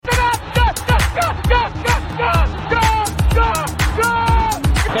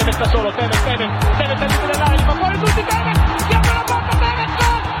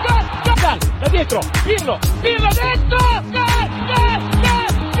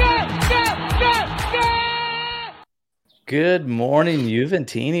Good morning,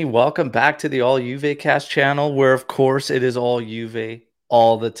 Juventini. Welcome back to the All Juve Cast channel, where of course it is all Juve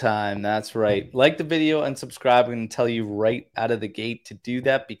all the time. That's right. Like the video and subscribe. I'm going to tell you right out of the gate to do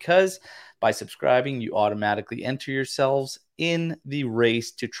that because by subscribing, you automatically enter yourselves in the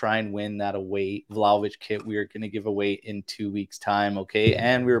race to try and win that away Vlahovic kit we are going to give away in 2 weeks' time. Okay.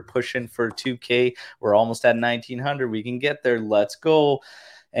 And we were pushing for 2K. We're almost at 1900. We can get there. Let's go.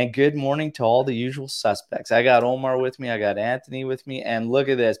 And good morning to all the usual suspects. I got Omar with me. I got Anthony with me. And look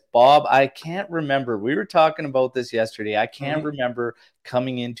at this. Bob, I can't remember. We were talking about this yesterday. I can't remember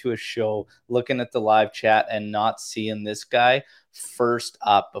coming into a show, looking at the live chat and not seeing this guy first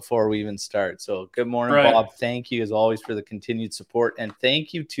up before we even start. So good morning, Bob. Thank you as always for the continued support. And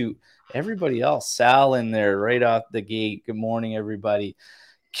thank you to everybody else. Sal in there right off the gate. Good morning, everybody.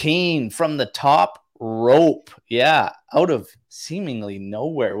 Keen from the top rope. Yeah, out of seemingly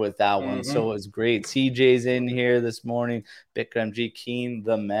nowhere with that one. So it was great. CJ's in here this morning. Bikram G. Keen,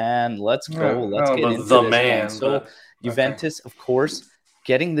 the man. Let's go. Let's get into the this man. one. So Juventus, of course,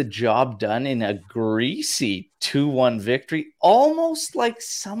 getting the job done in a greasy 2-1 victory, almost like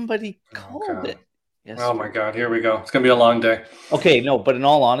somebody called it. Yesterday. Oh my God, here we go. It's gonna be a long day. Okay, no, but in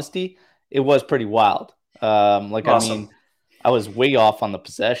all honesty, it was pretty wild. Awesome. I mean, I was way off on the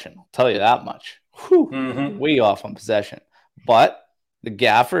possession. I'll tell you that much. Way off on possession. But the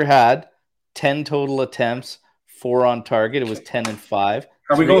Gaffer had 10 total attempts, 4 on target. It was 10 and 5.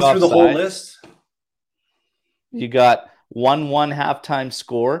 Are we going through the whole list? You got 1-1 halftime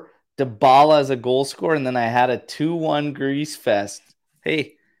score. Dybala as a goal scorer, and then I had a 2-1 Grease Fest.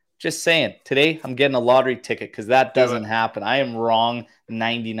 Hey, just saying, today I'm getting a lottery ticket because that doesn't happen. I am wrong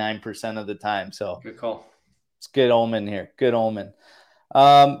 99% of the time. So good call. It's good omen here. Good omen.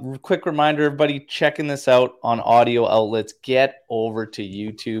 Quick reminder, everybody checking this out on audio outlets, get over to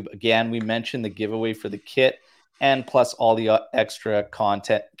YouTube. Again, we mentioned the giveaway for the kit and plus all the extra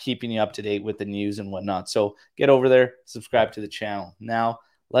content, keeping you up to date with the news and whatnot. So get over there, subscribe to the channel. Now,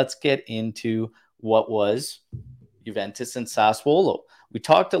 let's get into what was Juventus and Sassuolo. We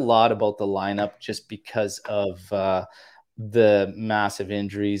talked a lot about the lineup just because of the massive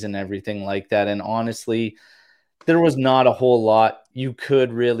injuries and everything like that. And honestly, there was not a whole lot you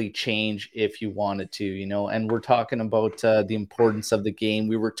could really change if you wanted to, and we're talking about the importance of the game.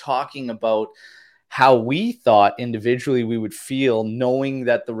 We were talking about how we thought individually we would feel knowing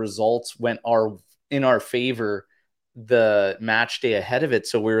that the results went in our favor the match day ahead of it.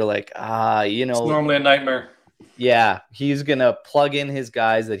 So we were like, it's normally a nightmare. Yeah, he's going to plug in his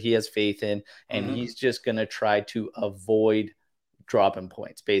guys that he has faith in, and he's just going to try to avoid dropping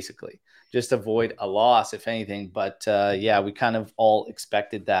points, basically. Just avoid a loss, if anything. But, we kind of all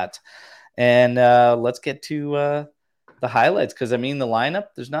expected that. And let's get to the highlights because, the lineup,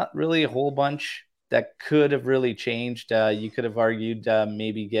 there's not really a whole bunch that could have really changed. You could have argued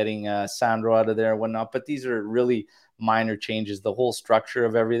maybe getting Sandro out of there and whatnot, but these are really minor changes. The whole structure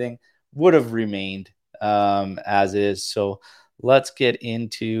of everything would have remained as is. So let's get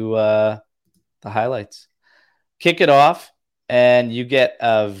into the highlights. Kick it off. And you get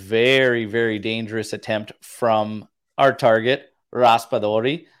a very, very dangerous attempt from our target,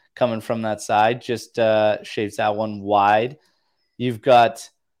 Raspadori, coming from that side. Just shaves that one wide. You've got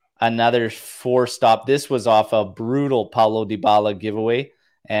another 4-stop. This was off a brutal Paulo Dybala giveaway.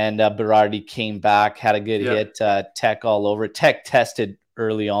 And Berardi came back, had a good hit. Tech all over. Tech tested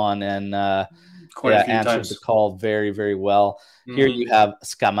early on and answered the call very, very well. Here you have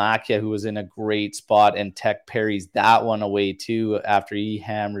Scamacca, who was in a great spot, and Tech parries that one away too after he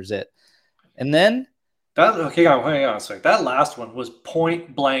hammers it. And then hang on a sec. That last one was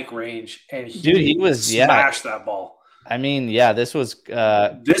point blank range, and he was smashed that ball. This was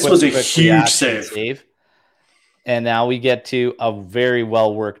a huge save. And now we get to a very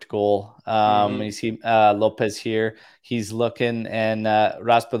well worked goal. You see Lopez here. He's looking, and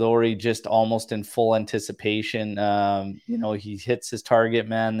Raspadori just almost in full anticipation. He hits his target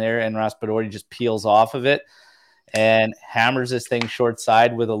man there, and Raspadori just peels off of it and hammers this thing short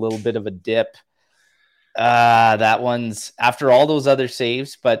side with a little bit of a dip. That one's after all those other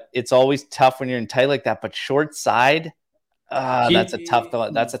saves, but it's always tough when you're in tight like that. But short side, that's a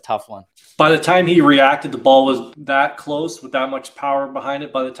tough one. By the time he reacted, the ball was that close with that much power behind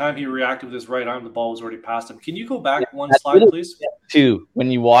it. By the time he reacted with his right arm, the ball was already past him. Can you go back one slide, please? When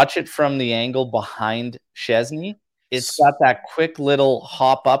you watch it from the angle behind Szczesny, it's got that quick little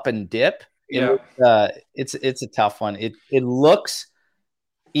hop up and dip. It's a tough one. It looks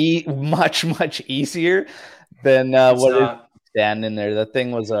much easier than what is standing there. The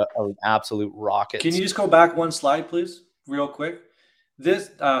thing was an absolute rocket. Can you just go back one slide, please, real quick?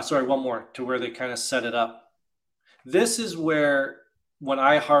 This, one more to where they kind of set it up. This is where when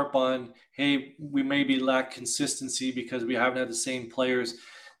I harp on, hey, we maybe lack consistency because we haven't had the same players.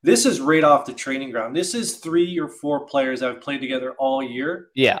 This is right off the training ground. This is 3 or 4 players that have played together all year.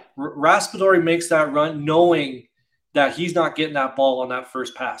 Yeah. Raspadori makes that run knowing that he's not getting that ball on that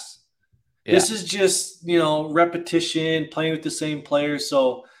first pass. Yeah. This is just, repetition, playing with the same players.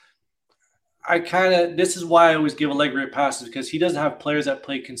 So this is why I always give Allegri passes, because he doesn't have players that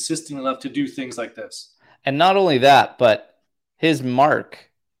play consistently enough to do things like this. And not only that, but his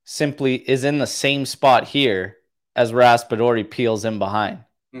mark simply is in the same spot here as Raspadori peels in behind.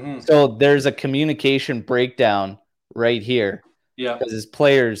 Mm-hmm. So there's a communication breakdown right here. Yeah. Because his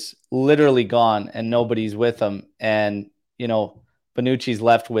player's literally gone and nobody's with him. And, Bonucci's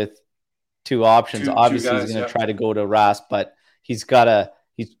left with 2 options. Obviously, he's going to try to go to Ras, but he's got to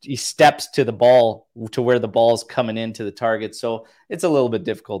he steps to the ball to where the ball's coming into the target. So it's a little bit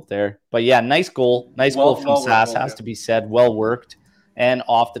difficult there. But yeah, nice goal. Nice goal from Sass, has to be said. Well worked and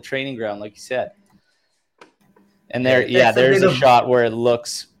off the training ground, like you said. And there, there's a shot where it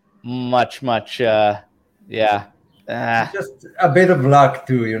looks much, just a bit of luck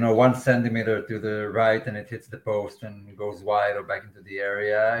too, 1 centimeter to the right and it hits the post and goes wide or back into the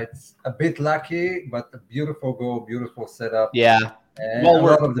area. It's a bit lucky, but a beautiful goal, beautiful setup. Yeah. Well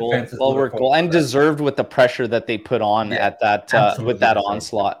worked goal, and deserved with the pressure that they put on at that with that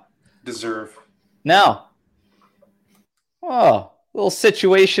onslaught. Deserve. Now, little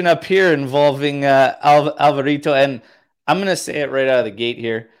situation up here involving Alvarito, and I'm going to say it right out of the gate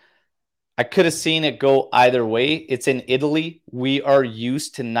here. I could have seen it go either way. It's in Italy. We are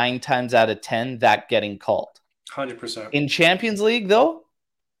used to 9 times out of 10 that getting called. 100%. In Champions League, though,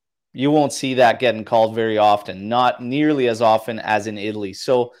 you won't see that getting called very often, not nearly as often as in Italy.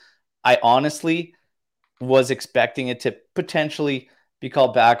 So I honestly was expecting it to potentially be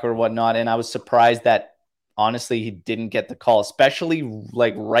called back or whatnot, and I was surprised that honestly he didn't get the call, especially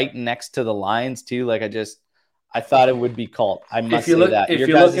like right next to the lines too. Like I thought it would be called. I must say that. If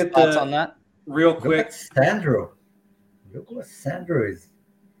you look at thoughts on that real quick, Sandro. Look what Sandro is.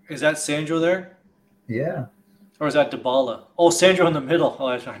 Is that Sandro there? Yeah. Or is that Dybala? Oh, Sandro in the middle. Oh,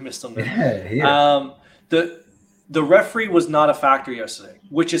 I missed him there. Yeah. The referee was not a factor yesterday,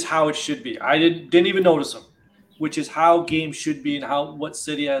 which is how it should be. I didn't even notice him, which is how games should be and what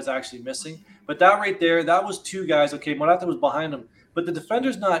City is actually missing. But that right there, that was 2 guys. Okay, Morata was behind him, but the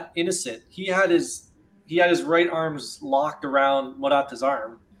defender's not innocent. He had his right arms locked around Morata's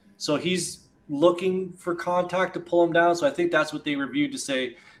arm, so he's looking for contact to pull him down. So I think that's what they reviewed to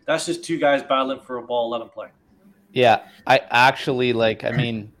say that's just 2 guys battling for a ball. Let him play. Yeah, I actually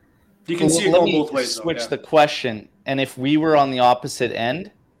you can see it going both ways. Switch the question, and if we were on the opposite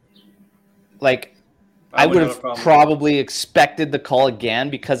end, I would have probably expected the call again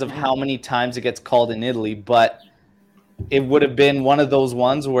because of how many times it gets called in Italy, but it would have been one of those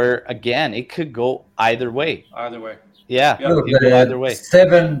ones where, again, it could go either way. Either way. Yeah, look, it could go either way.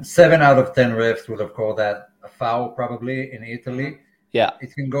 7 out of 10 refs would have called that a foul probably in Italy. Yeah.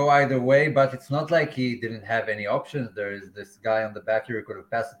 It can go either way, but it's not like he didn't have any options. There is this guy on the back here who could have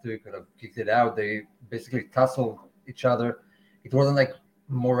passed it to, he could have kicked it out. They basically tussled each other. It wasn't like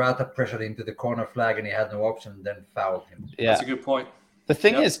Morata pressured into the corner flag and he had no option, then fouled him. Yeah. That's a good point. The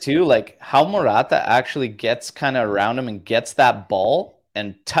thing is, too, how Morata actually gets kind of around him and gets that ball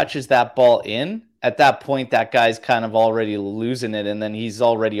and touches that ball in. At that point, that guy's kind of already losing it, and then he's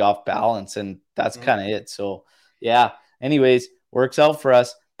already off balance, and that's kind of it. So, yeah. Anyways, works out for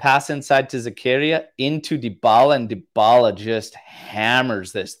us. Pass inside to Zakaria into Dybala, and Dybala just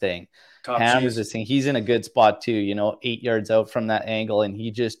hammers this thing. This thing. He's in a good spot too, 8 yards out from that angle, and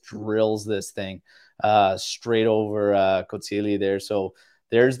he just drills this thing straight over Cozzili there. So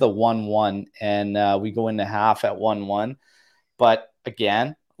there's the 1-1, and we go into half at 1-1. But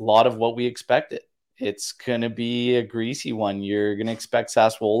again, a lot of what we expected. It's going to be a greasy one. You're going to expect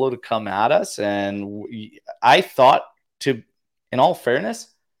Sassuolo to come at us, and I thought, in all fairness,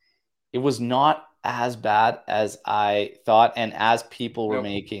 it was not as bad as I thought and as people were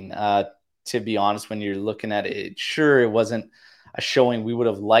making. To be honest, when you're looking at it, sure, it wasn't a showing we would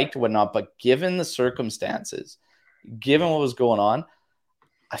have liked, whatnot, but given the circumstances, given what was going on,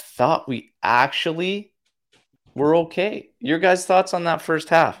 I thought we actually were okay. Your guys' thoughts on that first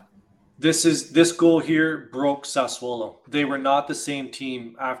half? This goal here broke Sassuolo. They were not the same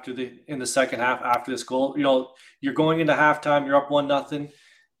team in the second half after this goal. You're going into halftime, you're up 1-0.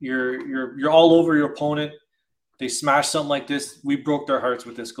 You're all over your opponent. They smashed something like this. We broke their hearts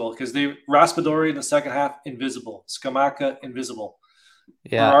with this goal because Raspadori in the second half, invisible. Scamacca, invisible.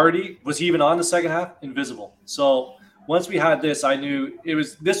 Yeah. Berardi, was he even on the second half? Invisible. So once we had this, I knew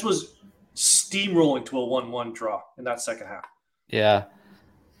this was steamrolling to a 1-1 draw in that second half. Yeah.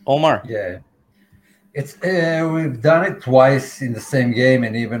 Omar. Yeah. It's we've done it twice in the same game,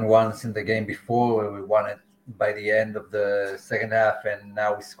 and even once in the game before where we won it by the end of the second half, and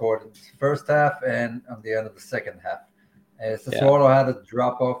now we scored in the first half and on the end of the second half. Sassuolo had a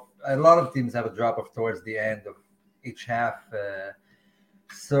drop off. A lot of teams have a drop off towards the end of each half.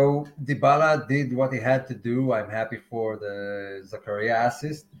 So Dybala did what he had to do. I'm happy for the Zakaria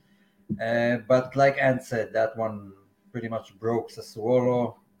assist. But like Ant said, that one pretty much broke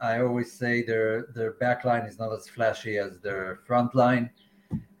Sassuolo. I always say their back line is not as flashy as their front line.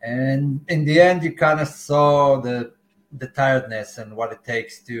 And in the end, you kind of saw the tiredness and what it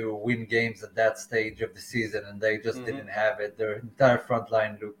takes to win games at that stage of the season, and they just didn't have it. Their entire front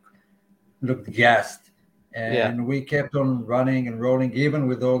line looked gassed. And we kept on running and rolling, even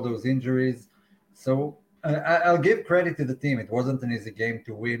with all those injuries. So I'll give credit to the team. It wasn't an easy game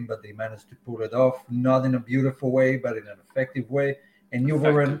to win, but they managed to pull it off, not in a beautiful way, but in an effective way. And Juve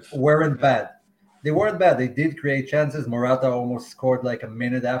weren't bad. They weren't bad. They did create chances. Morata almost scored like a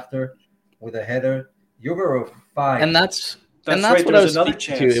minute after with a header. Juve were fine. And that's right. What I was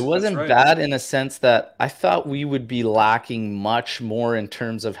speaking to. It wasn't bad in a sense that I thought we would be lacking much more in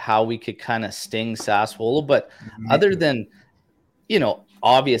terms of how we could kind of sting Sassuolo. But other than,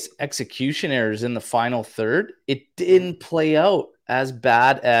 obvious execution errors in the final third, it didn't play out as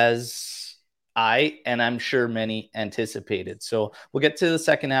bad as and I'm sure many anticipated. So we'll get to the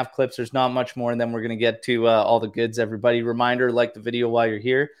second half clips. There's not much more, and then we're going to get to all the goods. Everybody, reminder, like the video while you're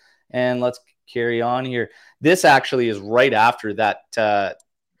here, and let's carry on here. This actually is right after that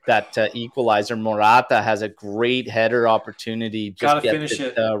equalizer. Morata has a great header opportunity. Just gets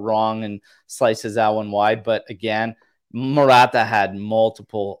it wrong and slices that one wide. But again, Morata had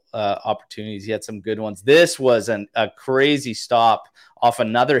multiple opportunities. He had some good ones. This was a crazy stop off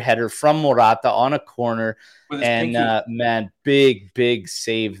another header from Morata on a corner. And man, big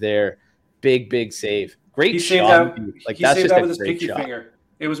save there. Big save. Great shot. That's just a great shot. Finger.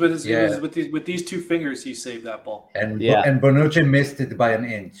 It was with with these two fingers he saved that ball. And Bonucci missed it by an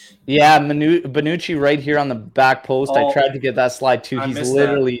inch. Yeah, Bonucci right here on the back post. I tried to get that slide too. He's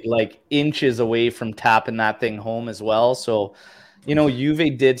literally like inches away from tapping that thing home as well. So,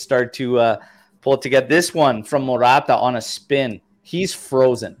 Juve did start to pull it together. This one from Morata on a spin. He's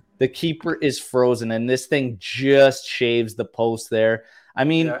frozen. The keeper is frozen, and this thing just shaves the post there. I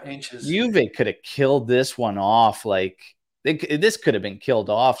mean, Juve could have killed this one off. Like, this could have been killed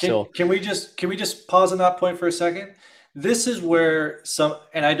off. Can we just pause on that point for a second? This is where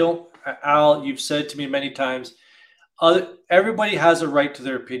Al, you've said to me many times, everybody has a right to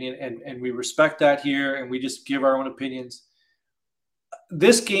their opinion, and we respect that here, and we just give our own opinions.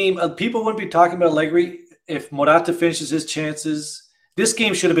 This game, people wouldn't be talking about Allegri if Morata finishes his chances. This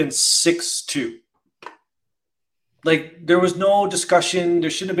game should have been 6-2. Like, there was no discussion. There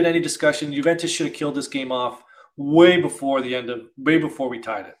shouldn't have been any discussion. Juventus should have killed this game off way before we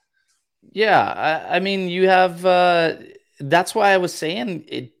tied it. Yeah, I mean, you have that's why I was saying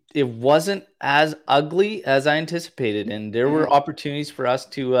it wasn't as ugly as I anticipated, and there were opportunities for us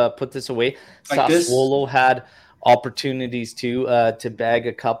to put this away. Like Sassuolo had opportunities to bag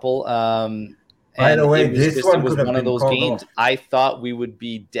a couple. By the way, this was one of those games. I thought we would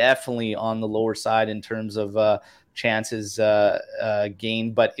be definitely on the lower side in terms of chances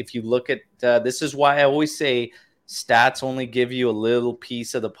gained. But if you look at this is why I always say stats only give you a little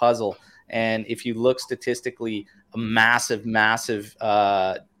piece of the puzzle. And if you look statistically, a massive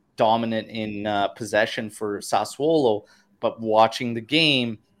dominant in possession for Sassuolo, but watching the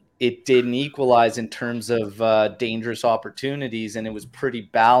game, it didn't equalize in terms of dangerous opportunities, and it was pretty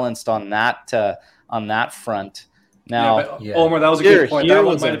balanced on that front. Now, Omar, that was a good point. That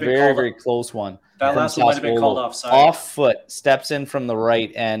was a very close one. That last one might have been called offside. Off foot, steps in from the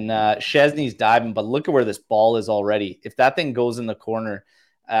right, and Szczesny's diving. But look at where this ball is already. If that thing goes in the corner,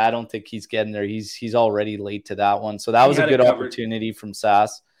 I don't think he's getting there. He's already late to that one. So that was a good opportunity from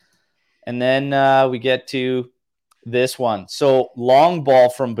Sass. And then we get to this one. So long ball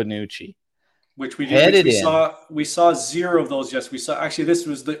from Bonucci. Which we did. We saw zero of those. Yes, we saw. Actually, this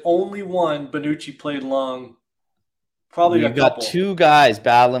was the only one Bonucci played long. Probably you got two guys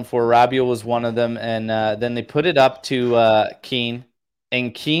battling for. Rabiot was one of them, and then they put it up to Keane.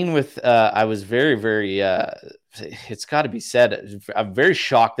 And Keane with I was very, very. It's got to be said. I'm very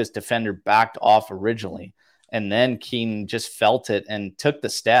shocked this defender backed off originally, and then Keane just felt it and took the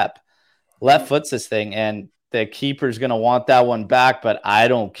step. Left foots this thing, and the keeper's going to want that one back, but I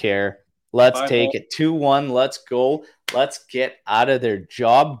don't care. Let's take it 2-1. Let's go. Let's get out of there.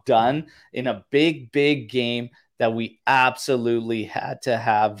 Job done in a big game that we absolutely had to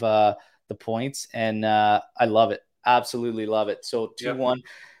have the the points, and I love it. Absolutely love it. So 2-1.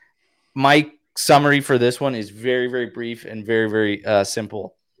 My summary for this one is very, very brief and very, very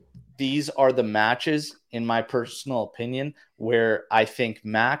simple. These are the matches, in my personal opinion, where I think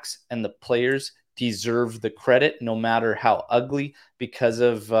Max and the players deserve the credit, no matter how ugly, because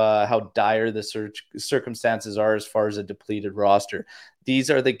of how dire the circumstances are as far as a depleted roster.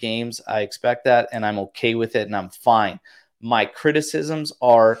 These are the games I expect that, and I'm okay with it, and I'm fine. My criticisms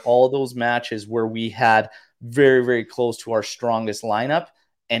are all those matches where we had very, very close to our strongest lineup,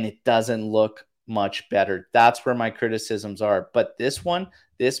 and it doesn't look much better. That's where my criticisms are. But this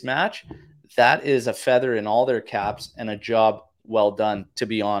match, that is a feather in all their caps and a job well done, to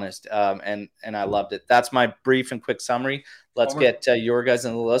be honest. And I loved it. That's my brief and quick summary. Let's get your guys,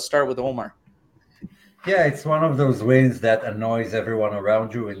 and let's start with Omar. Yeah, it's one of those wins that annoys everyone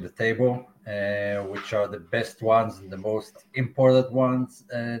around you in the table, which are the best ones and the most important ones.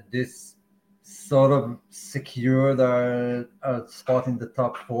 This sort of secured our spot in the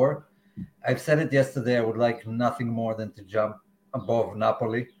top 4. I've said it yesterday. I would like nothing more than to jump above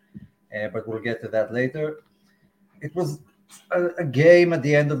Napoli, but we'll get to that later. It was a game at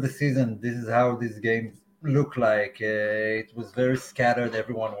the end of the season. This is how these games look like. It was very scattered.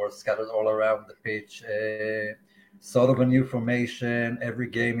 Everyone was scattered all around the pitch. Sort of a new formation. Every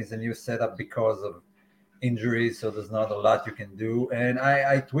game is a new setup because of injuries, so there's not a lot you can do. And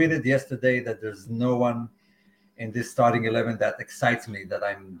I tweeted yesterday that there's no one in this starting 11 that excites me, that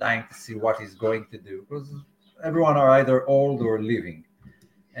I'm dying to see what he's going to do, because everyone are either old or leaving.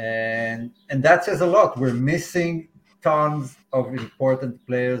 And that says a lot. We're missing tons of important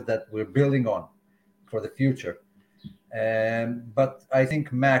players that we're building on for the future. But I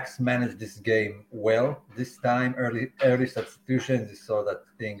think Max managed this game well this time. Early substitutions, he saw that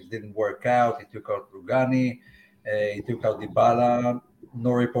things didn't work out. He took out Rugani, he took out Dybala.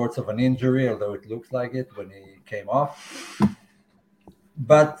 No reports of an injury, although it looks like it when he came off.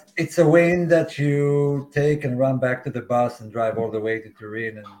 But it's a win that you take and run back to the bus and drive all the way to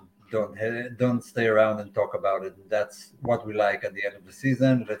Turin and don't stay around and talk about it. That's what we like at the end of the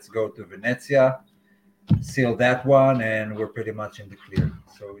season. Let's go to Venezia, seal that one, and we're pretty much in the clear.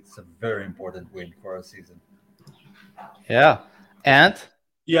 So it's a very important win for our season. Yeah. And?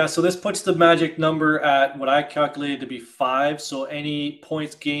 Yeah, so this puts the magic number at what I calculated to be 5. So any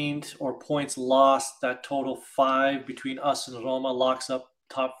points gained or points lost, that total 5 between us and Roma locks up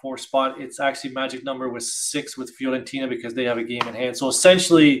top 4 spot. It's actually magic number was 6 with Fiorentina because they have a game in hand. So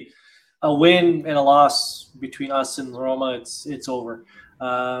essentially a win and a loss between us and Roma, it's over.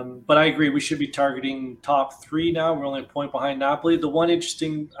 But I agree, we should be targeting top 3 now. We're only a point behind Napoli. The one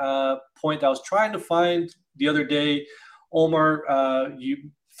interesting point I was trying to find the other day, Omar,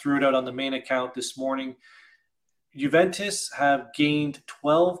 you threw it out on the main account this morning. Juventus have gained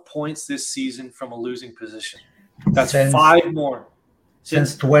 12 points this season from a losing position. That's 5 more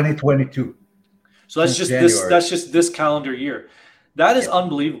since 2022. So that's just this calendar year. That is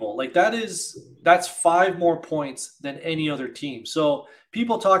unbelievable. Like that's 5 more points than any other team. So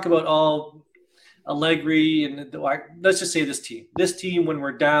people talk about Allegri and let's just say this team when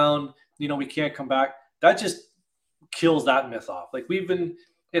we're down, we can't come back. That just kills that myth off. Like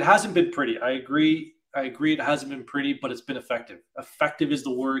it hasn't been pretty. I agree it hasn't been pretty, but it's been effective. Effective is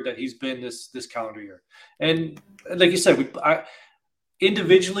the word that he's been this calendar year. And like you said,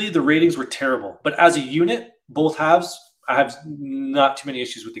 individually the ratings were terrible, but as a unit, both halves, I have not too many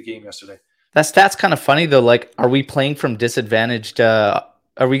issues with the game yesterday. That stat's kind of funny though. Like, are we playing from disadvantaged? Are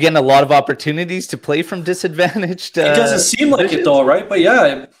we getting a lot of opportunities to play from disadvantaged? It doesn't seem like it though, right? But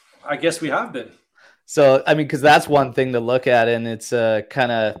yeah, I guess we have been. So, I mean, because that's one thing to look at, and it's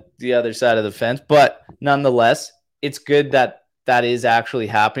kind of the other side of the fence. But nonetheless, it's good that that is actually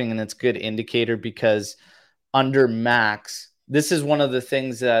happening, and it's a good indicator because under Max, this is one of the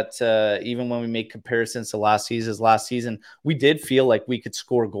things that even when we make comparisons to last season, we did feel like we could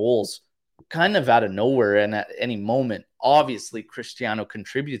score goals kind of out of nowhere and at any moment. Obviously, Cristiano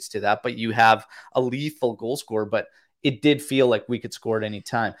contributes to that, but you have a lethal goal scorer, but it did feel like we could score at any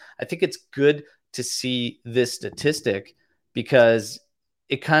time. I think it's good to see this statistic because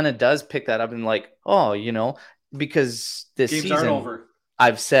it kind of does pick that up and like, because this games season aren't over.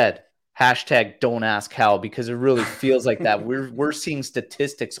 I've said #don't ask how, because it really feels like that. We're seeing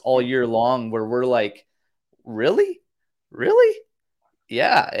statistics all year long where we're like, really?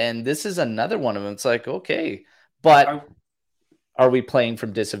 Yeah. And this is another one of them. It's like, okay, but are we playing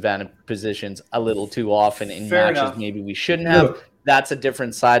from disadvantaged positions a little too often in matches maybe we shouldn't have? That's a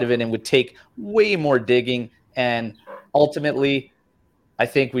different side of it and would take way more digging. And ultimately, I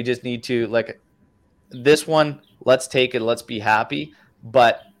think we just need to, like, this one, let's take it. Let's be happy.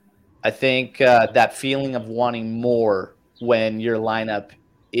 But I think that feeling of wanting more when your lineup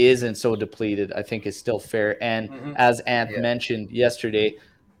isn't so depleted, I think is still fair. And as Ant mentioned yesterday,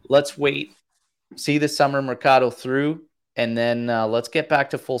 let's wait, see the summer mercado through, and then let's get back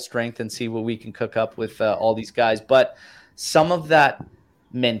to full strength and see what we can cook up with all these guys. But some of that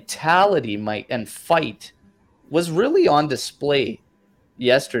mentality and fight was really on display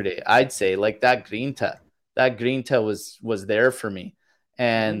yesterday. I'd say like that Grinta was there for me.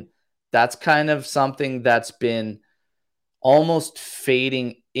 And that's kind of something that's been almost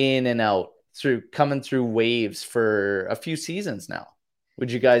fading in and out coming through waves for a few seasons now.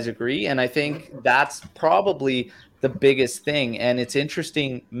 Would you guys agree? And I think that's probably the biggest thing. And it's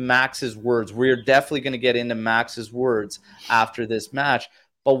interesting, Max's words. We're definitely going to get into Max's words after this match.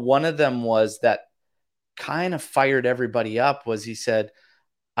 But one of them was that kind of fired everybody up was he said,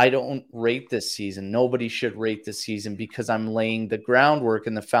 I don't rate this season. Nobody should rate this season because I'm laying the groundwork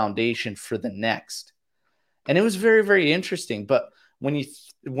and the foundation for the next. And it was very, very interesting. But when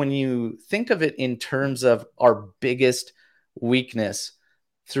you think of it in terms of our biggest weakness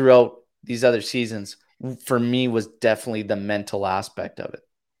throughout these other seasons, for me was definitely the mental aspect of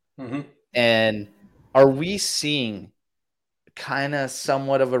it. And are we seeing kind of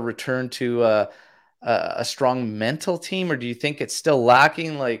somewhat of a return to a strong mental team, or do you think it's still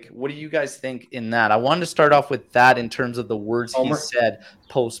lacking? Like, what do you guys think in that? I wanted to start off with that in terms of the words he said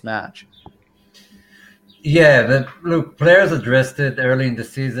post-match. Yeah, but look, players addressed it early in the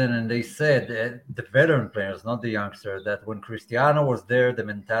season, and they said, the veteran players, not the youngster, that when Cristiano was there, the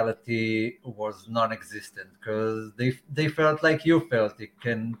mentality was non-existent because they felt like you felt. He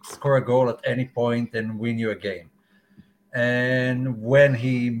can score a goal at any point and win you a game. And when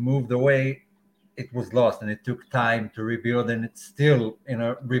he moved away, it was lost, and it took time to rebuild, and it's still in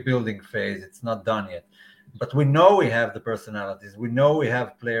a rebuilding phase. It's not done yet. But we know we have the personalities. We know we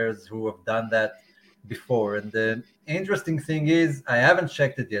have players who have done that before. And the interesting thing is, I haven't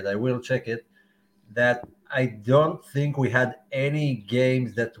checked it yet. I will check it. That I don't think we had any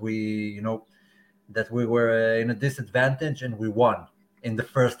games that we were in a disadvantage and we won in the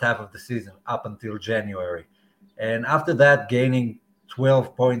first half of the season up until January. And after that, gaining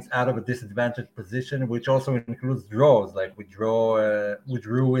 12 points out of a disadvantaged position, which also includes draws. Like we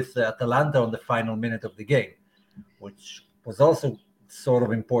drew with Atalanta on the final minute of the game, which was also sort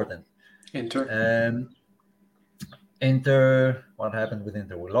of important. Inter, what happened with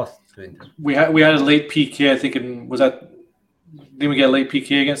Inter? We lost to Inter. We had a late PK, I think. Didn't we get a late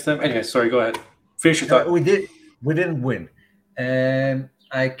PK against them? Anyway, sorry, go ahead. Finish your thought. We didn't win.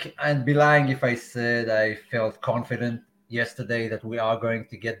 I'd be lying if I said I felt confident yesterday that we are going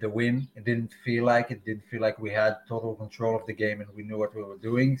to get the win. It didn't feel like we had total control of the game and we knew what we were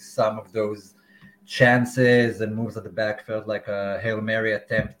doing. Some of those chances and moves at the back felt like a Hail Mary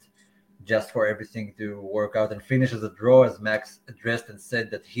attempt just for everything to work out and finish as a draw, as Max addressed and said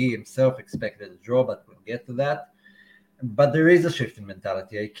that he himself expected a draw, but we'll get to that. But there is a shift in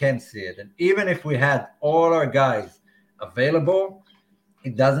mentality. I can see it. And even if we had all our guys available,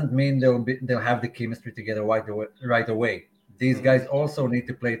 it doesn't mean they'll have the chemistry together right away. These guys also need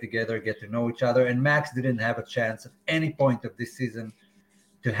to play together, get to know each other. And Max didn't have a chance at any point of this season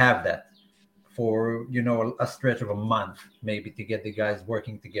to have that for, a stretch of a month, maybe, to get the guys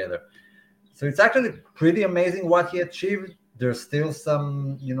working together. So it's actually pretty amazing what he achieved. There's still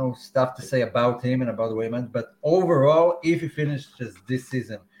some, stuff to say about him and about the way he went. But overall, if he finishes this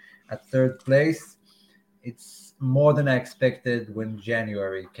season at third place, it's more than I expected when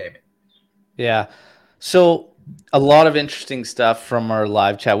January came in. Yeah. So a lot of interesting stuff from our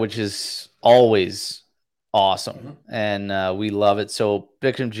live chat, which is always awesome. And we love it. So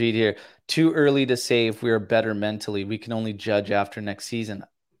Bikram Jeet here, too early to say if we are better mentally. We can only judge after next season.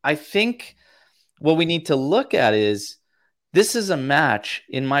 I think what we need to look at is this is a match,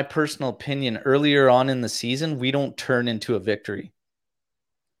 in my personal opinion, earlier on in the season, we don't turn into a victory.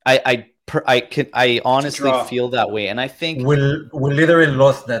 I honestly feel that way. And I think we literally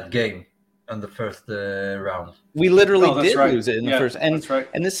lost that game on the first round. We literally did lose it in the first. And,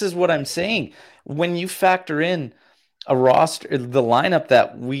 and this is what I'm saying. When you factor in a roster, the lineup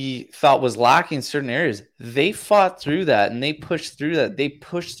that we thought was lacking in certain areas, they fought through that and they pushed through that. They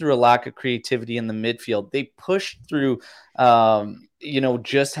pushed through a lack of creativity in the midfield. They pushed through,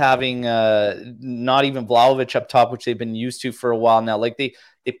 just having not even Vlahovic up top, which they've been used to for a while now. Like they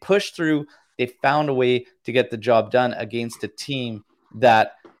pushed through. They found a way to get the job done against a team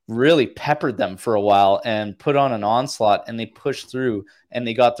that really peppered them for a while and put on an onslaught, and they pushed through and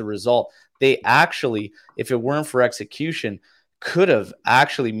they got the result. They actually, if it weren't for execution, could have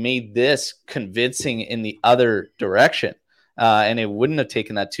actually made this convincing in the other direction. and it wouldn't have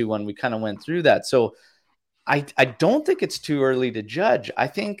taken that 2-1. We kind of went through that. So I don't think it's too early to judge. I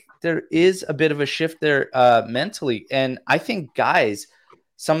think there is a bit of a shift there mentally. And I think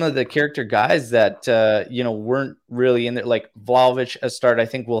some of the character guys that, weren't really in there, like Vlahovic as start, I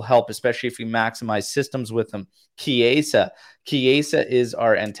think will help, especially if we maximize systems with him. Chiesa is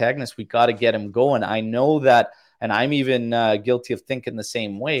our antagonist. We got to get him going. I know that, and I'm even guilty of thinking the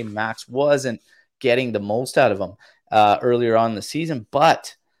same way. Max wasn't getting the most out of him earlier on in the season,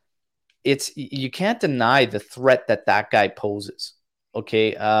 but you can't deny the threat that guy poses.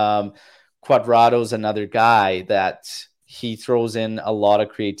 Okay. Cuadrado's another guy that he throws in a lot of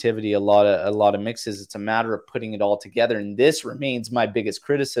creativity, a lot of mixes. It's a matter of putting it all together. And this remains my biggest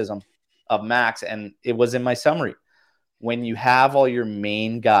criticism of Max. And it was in my summary. When you have all your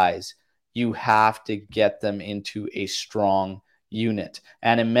main guys, you have to get them into a strong unit.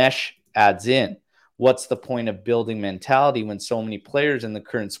 And Imesh adds in. What's the point of building mentality when so many players in the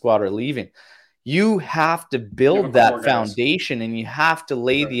current squad are leaving? You have to build that foundation, and you have to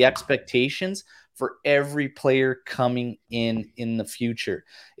lay the expectations for every player coming in the future.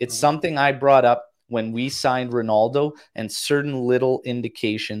 It's something I brought up when we signed Ronaldo, and certain little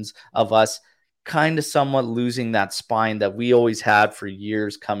indications of us kind of somewhat losing that spine that we always had for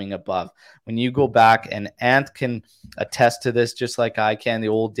years coming above. When you go back, and Ant can attest to this just like I can, the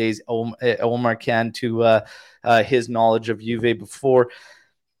old days, Omar can, to his knowledge of Juve before.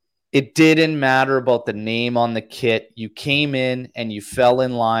 It didn't matter about the name on the kit. You came in and you fell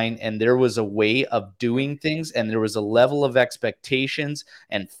in line, and there was a way of doing things, and there was a level of expectations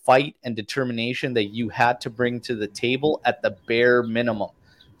and fight and determination that you had to bring to the table at the bare minimum.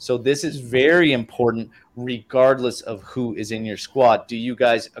 So this is very important regardless of who is in your squad. Do you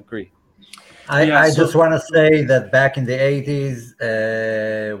guys agree? I just want to say that back in the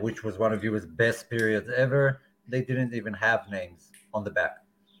 80s, which was one of Juve's best periods ever, they didn't even have names on the back.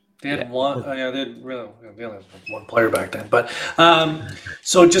 They had one. They had one player back then. But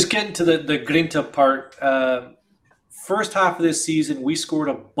so just getting to the Grinta part. First half of this season, we scored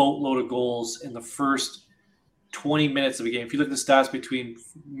a boatload of goals in the first 20 minutes of a game. If you look at the stats between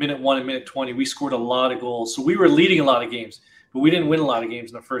minute 1 and minute 20, we scored a lot of goals. So we were leading a lot of games, but we didn't win a lot of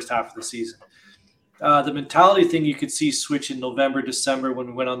games in the first half of the season. The mentality thing you could see switch in November, December when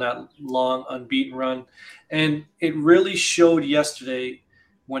we went on that long unbeaten run. And it really showed yesterday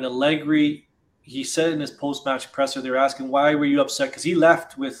when Allegri, he said in his post-match presser, they're asking, why were you upset? Because he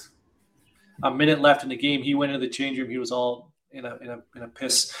left with a minute left in the game. He went into the change room. He was all in a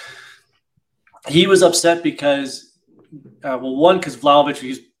piss. He was upset because, one, because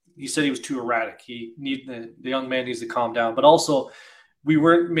Vlahovic, he said he was too erratic. The young man needs to calm down. But also, we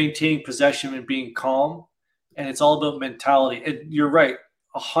weren't maintaining possession and being calm. And it's all about mentality. And you're right,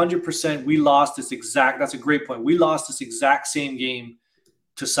 100%. We lost that's a great point. We lost this exact same game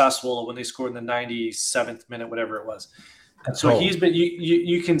to Sassuolo when they scored in the 97th minute, whatever it was. So he's been,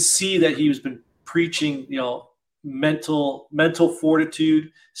 you can see that he's been preaching, mental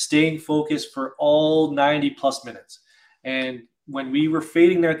fortitude, staying focused for all 90 plus minutes. And when we were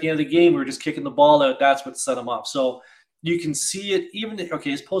fading there at the end of the game, we were just kicking the ball out. That's what set him off. So you can see it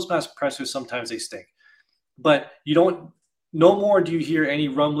his post-match pressers, sometimes they stink, but no more do you hear any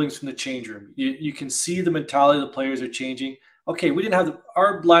rumblings from the change room. You can see the mentality of the players are changing. Okay, we didn't have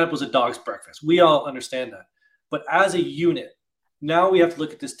our lineup was a dog's breakfast. We all understand that. But as a unit, now we have to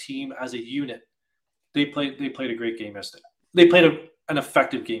look at this team as a unit. They played a great game yesterday. They played an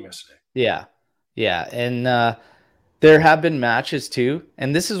effective game yesterday. Yeah. And there have been matches too.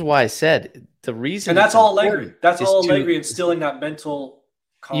 And this is why I said the reason. And that's all Allegri. That's all Allegri instilling that mental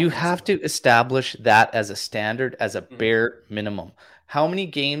confidence. You have to establish that as a standard, as a bare minimum. How many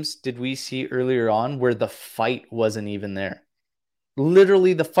games did we see earlier on where the fight wasn't even there?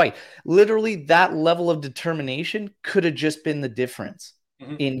 Literally the fight. Literally that level of determination could have just been the difference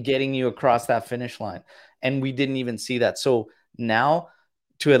in getting you across that finish line. And we didn't even see that. So now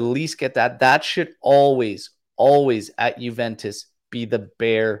to at least get that should always at Juventus be the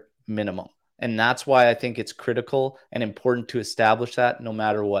bare minimum. And that's why I think it's critical and important to establish that no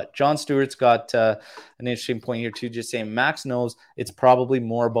matter what. John Stewart's got an interesting point here too, just saying Max knows it's probably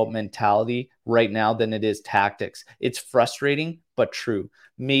more about mentality right now than it is tactics. It's frustrating, but true.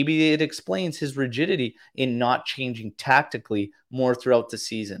 Maybe it explains his rigidity in not changing tactically more throughout the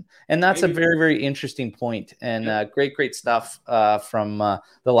season. And that's a very, very interesting point. And great stuff from the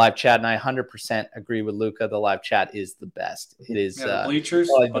live chat. And I 100% agree with Luca. The live chat is the best. It is bleachers,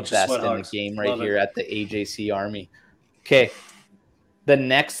 probably the best in the game right here at the AJC Army. Okay. The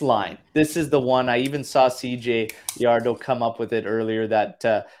next line. This is the one I even saw CJ Yardo come up with it earlier that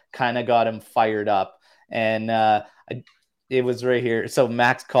kind of got him fired up. And It was right here. So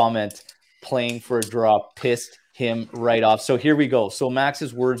Max comment, playing for a draw pissed him right off. So here we go. So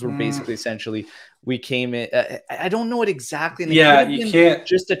Max's words were basically essentially, we came in. I don't know it exactly. And yeah, you can't.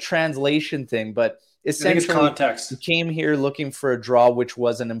 Just a translation thing, but essentially, context. We came here looking for a draw, which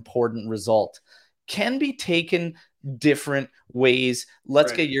was an important result. Can be taken different ways.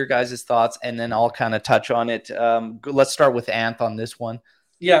 Let's get your guys' thoughts, and then I'll kind of touch on it. Let's start with Anth on this one.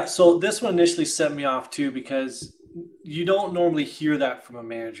 Yeah, so this one initially set me off too, because you don't normally hear that from a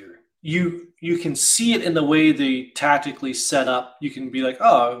manager. You can see it in the way they tactically set up. You can be like,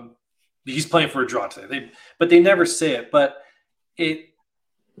 oh, he's playing for a draw today. But they never say it. But I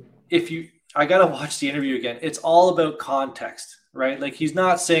got to watch the interview again. It's all about context, right? Like, he's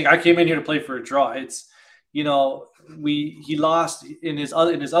not saying I came in here to play for a draw. It's, he lost in his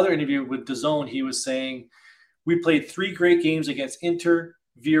other interview with DAZN. He was saying we played 3 great games against Inter,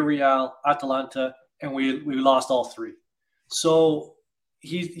 Villarreal, Atalanta, and we lost all 3. So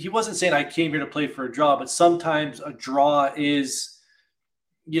he wasn't saying I came here to play for a draw, but sometimes a draw is,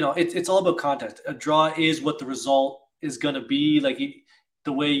 it's all about context. A draw is what the result is going to be. Like,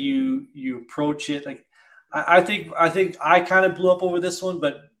 the way you approach it. Like, I think I kind of blew up over this one,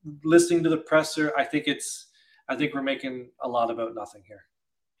 but listening to the presser, I think we're making a lot about nothing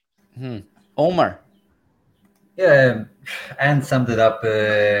here. Omar. Yeah, and summed it up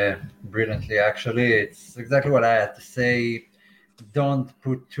brilliantly, actually. It's exactly what I had to say. Don't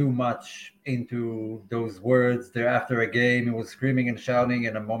put too much into those words. There, after a game, he was screaming and shouting,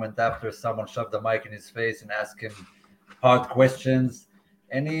 and a moment after, someone shoved the mic in his face and asked him hard questions.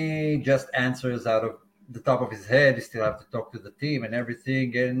 And he just answers out of the top of his head. He still have to talk to the team and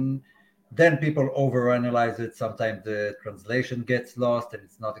everything. And then people overanalyze it. Sometimes the translation gets lost and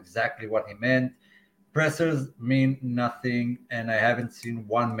it's not exactly what he meant. Pressers mean nothing. And I haven't seen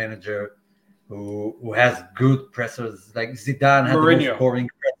one manager who has good pressers. Like Zidane had the most boring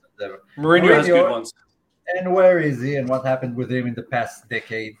pressers ever. Mourinho has good ones. And where is he, and what happened with him in the past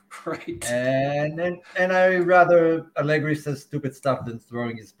decade? Right. And I rather Allegri says stupid stuff than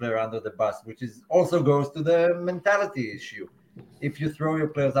throwing his player under the bus, which also goes to the mentality issue. If you throw your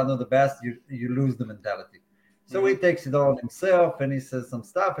players under the bus, you lose the mentality. So he takes it all on himself, and he says some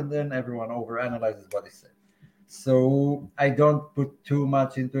stuff, and then everyone overanalyzes what he said. So I don't put too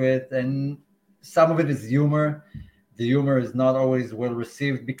much into it, and some of it is humor. The humor is not always well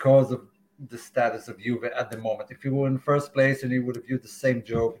received because of the status of Juve at the moment. If you were in first place and you would have used the same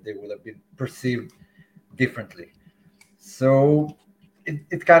joke, they would have been perceived differently. So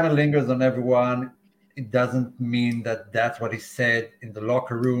it kind of lingers on everyone. It doesn't mean that that's what he said in the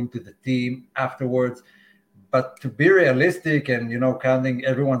locker room to the team afterwards. But to be realistic and, counting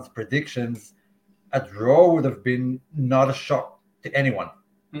everyone's predictions, a draw would have been not a shock to anyone.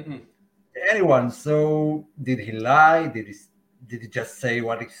 Mm-mm. To anyone. So did he lie? Did he just say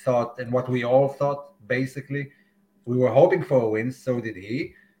what he thought and what we all thought, basically? We were hoping for a win, so did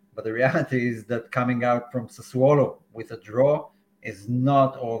he. But the reality is that coming out from Sassuolo with a draw is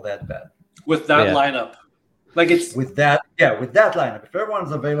not all that bad. With that lineup. With that lineup. If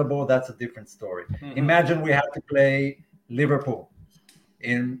everyone's available, that's a different story. Mm-hmm. Imagine we have to play Liverpool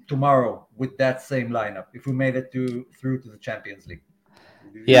tomorrow with that same lineup if we made it through to the Champions League.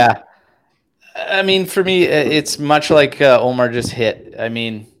 Yeah. I mean, for me, it's much like Omar just hit. I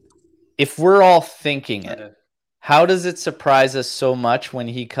mean, if we're all thinking it, how does it surprise us so much when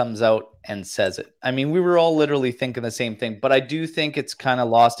he comes out and says it? I mean, we were all literally thinking the same thing, but I do think it's kind of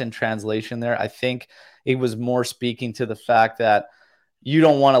lost in translation there. I think it was more speaking to the fact that you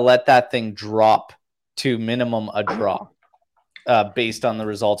don't want to let that thing drop to minimum a draw based on the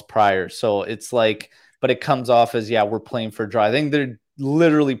results prior. So it's like, but it comes off as, we're playing for a draw. I think they're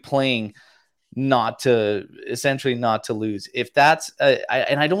literally playing not to lose. If that's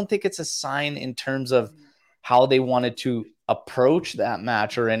and I don't think it's a sign in terms of how they wanted to approach that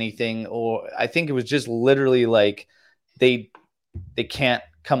match or anything, or I think it was just literally like they can't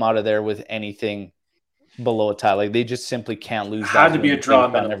come out of there with anything below a tie. Like, they just simply can't lose. Had to be a draw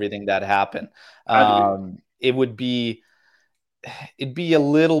on everything that happened. It'd be a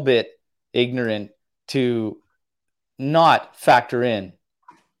little bit ignorant to not factor in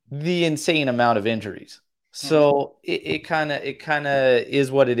the insane amount of injuries. So it kind of is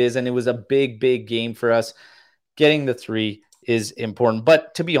what it is. And it was a big game for us. Getting the 3 is important.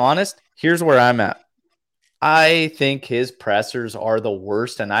 But to be honest, here's where I'm at. I think his pressers are the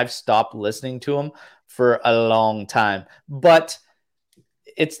worst, and I've stopped listening to him for a long time. But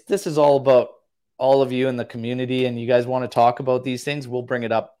this is all about all of you in the community, and you guys want to talk about these things, we'll bring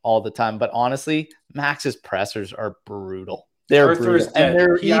it up all the time. But honestly, Max's pressers are brutal. They're Arthur's brutal. dead. And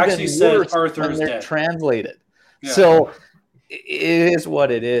they're he actually said Arthur's they're dead. Translated. Yeah. So it is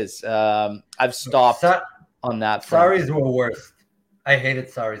what it is. I've stopped on that front. Sarri's were worst. I hated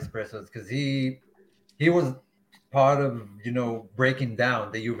Sarri's presses because he was part of breaking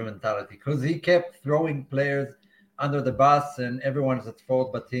down the Juve mentality, because he kept throwing players under the bus and everyone's at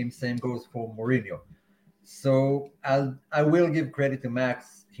fault but him. Same goes for Mourinho. So I will give credit to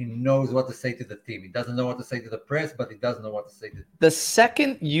Max. He knows what to say to the team. He doesn't know what to say to the press, but he does know what to say to the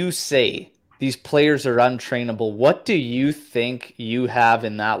second you say these players are untrainable, what do you think you have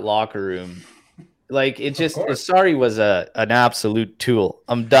in that locker room? Like, it just, Sarri was an absolute tool.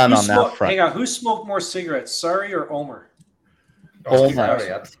 I'm done on that front. Hang on, who smoked more cigarettes, Sarri or Omer?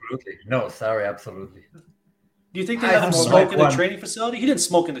 Sarri, absolutely. No, Sarri, absolutely. Do you think they let him smoke in the training facility? He didn't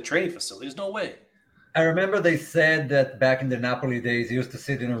smoke in the training facility. There's no way. I remember they said that back in the Napoli days, he used to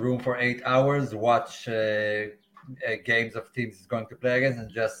sit in a room for 8 hours, watch games of teams he's going to play against,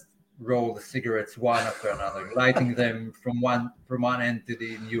 and just roll the cigarettes one after another, lighting them from one end to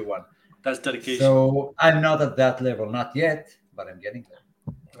the new one. That's dedication. So I'm not at that level, not yet, but I'm getting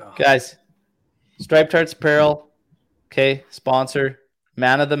there. Oh. Guys, Striped Hearts Apparel, okay, sponsor,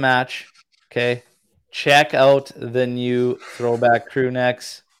 man of the match, okay. Check out the new throwback crew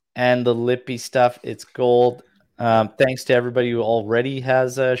necks and the lippy stuff. It's gold. Thanks to everybody who already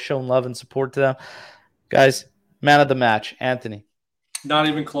has shown love and support to them. Guys, man of the match, Anthony. Not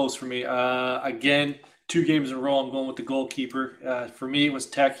even close for me. Again, 2 games in a row, I'm going with the goalkeeper. For me, it was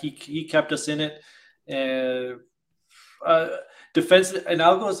Tech. He kept us in it. Defense, and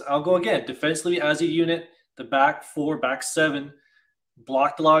I'll go again. Defensively, as a unit, the back 4, back 7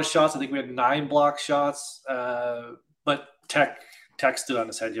 blocked a lot of shots. I think we had 9 block shots. But Tech stood on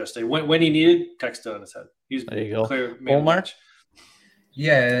his head yesterday. When he needed, Tech stood on his head. He's clear. Omar?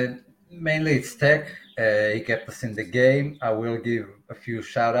 Yeah, mainly it's Tech. He kept us in the game. I will give a few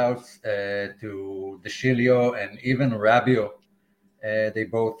shout-outs to Deschilio and even Rabiot. They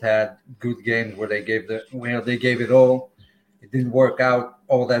both had good games where they gave it all. It didn't work out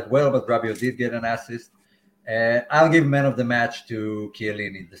all that well, but Rabiot did get an assist. I'll give man of the match to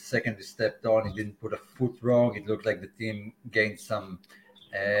Chiellini. The second he stepped on, he didn't put a foot wrong. It looked like the team gained some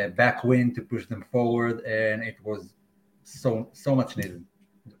backwind to push them forward, and it was so much needed.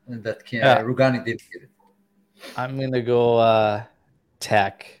 That Rugani didn't get it. I'm going to go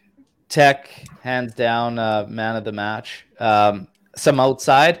Tech. Tech, hands down, man of the match. Some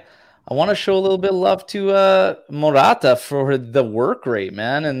outside. I want to show a little bit of love to Morata for the work rate,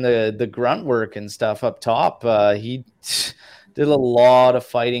 man, and the grunt work and stuff up top. He did a lot of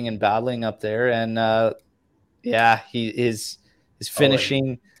fighting and battling up there, and his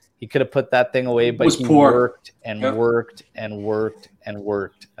finishing. He could have put that thing away, but he worked and worked and worked and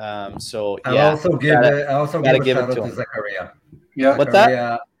worked. I also give a shout out to Zakaria. Yeah, what's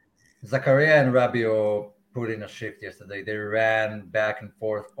that? Zakaria and Rabiot put in a shift yesterday. They ran back and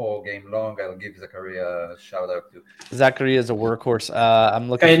forth all game long. I'll give Zakaria a shout out too. Zakaria is a workhorse.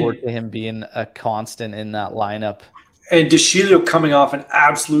 I'm looking forward to him being a constant in that lineup. And Deschilio coming off an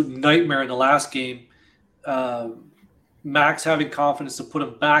absolute nightmare in the last game. Max having confidence to put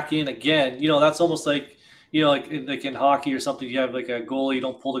him back in again. That's almost like, like in hockey or something. You have like a goalie, you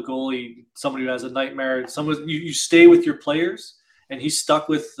don't pull the goalie. Somebody who has a nightmare. You stay with your players, and he's stuck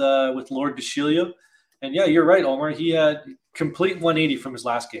with Lord Deschilio. And yeah, you're right, Omar. He had complete 180 from his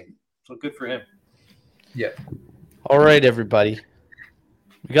last game. So good for him. Yeah. All right, everybody.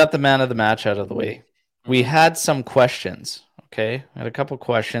 We got the man of the match out of the way. We had some questions. Okay, I had a couple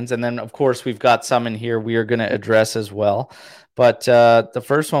questions, and then of course we've got some in here we are going to address as well. But the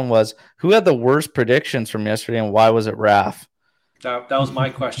first one was, who had the worst predictions from yesterday, and why was it Raf? That was my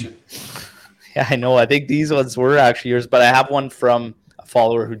question. Yeah, I know. I think these ones were actually yours, but I have one from a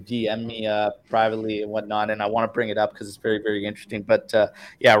follower who DM'd me privately and whatnot, and I want to bring it up because it's very, very interesting. But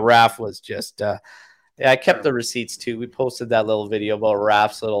Raf was just. I kept the receipts too. We posted that little video about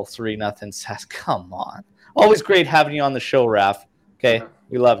Raf's little 3-0 sass. Come on. Always great having you on the show, Raf. Okay,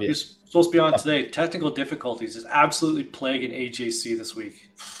 we love you. You're supposed to be on today. Technical difficulties is absolutely plaguing AJC this week.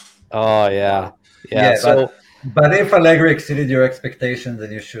 Oh, yeah. But if Allegri exceeded your expectations,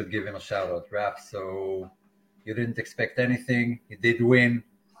 then you should give him a shout-out, Raf. So you didn't expect anything. He did win.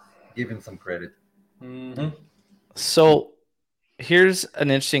 Give him some credit. Mm-hmm. So here's an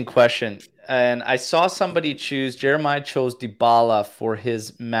interesting question. And I saw somebody Jeremiah chose Dybala for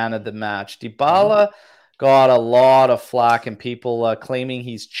his man of the match. Dybala got a lot of flack and people claiming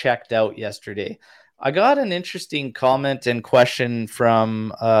he's checked out yesterday. I got an interesting comment and question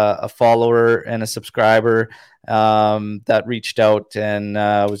from a follower and a subscriber that reached out and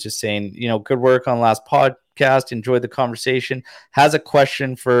was just saying, good work on last podcast. Enjoyed the conversation. Has a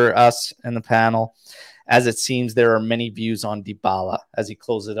question for us and the panel. as it seems there are many views on Dybala as he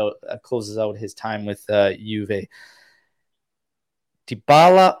closes out his time with Juve.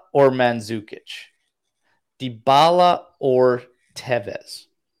 Dybala or Mandzukic? Dybala or Tevez?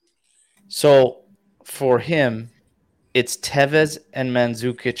 So for him, it's Tevez and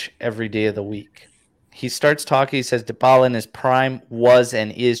Mandzukic every day of the week. He starts talking. He says Dybala in his prime was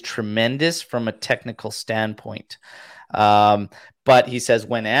and is tremendous from a technical standpoint. But he says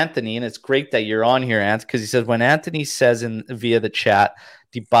when Anthony, and it's great that you're on here, Anthony, because he says when Anthony says via the chat,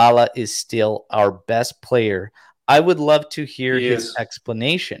 Dybala is still our best player, I would love to hear his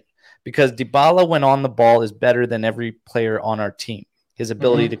explanation, because Dybala, when on the ball, is better than every player on our team. His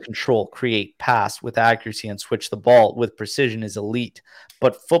ability to control, create, pass with accuracy, and switch the ball with precision is elite.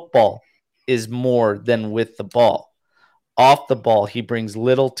 But football is more than with the ball. Off the ball, he brings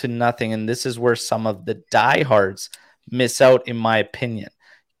little to nothing, and this is where some of the diehards miss out, in my opinion.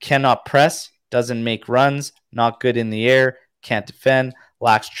 Cannot press, doesn't make runs, not good in the air, can't defend,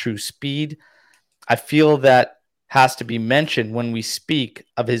 lacks true speed. I feel that has to be mentioned when we speak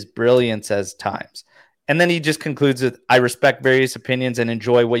of his brilliance as times. And then he just concludes with, I respect various opinions and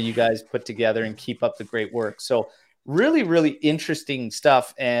enjoy what you guys put together and keep up the great work. So really, really interesting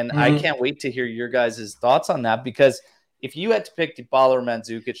stuff. And I can't wait to hear your guys' thoughts on that, because if you had to pick Dybala or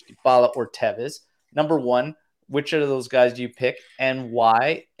Mandzukic, Dybala or Tevez, number one, which of those guys do you pick and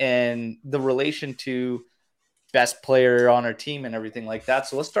why? And the relation to best player on our team and everything like that.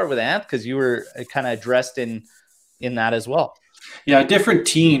 So let's start with Ant, because you were kind of addressed in that as well. Yeah, different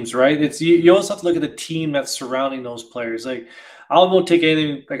teams, right? It's you also have to look at the team that's surrounding those players. Like, I won't take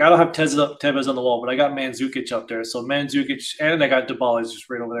anything. Like, I don't have Tevez on the wall, but I got Mandzukic up there. So Mandzukic, and I got Dybala is just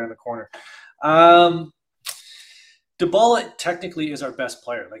right over there in the corner. Dybala technically is our best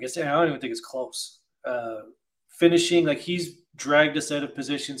player. Like I said, I don't even think it's close. Finishing, like, he's dragged us out of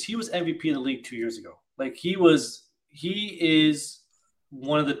positions. He was MVP of the league 2 years ago. Like, he is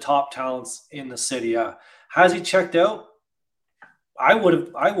one of the top talents in the Serie A. Has he checked out? I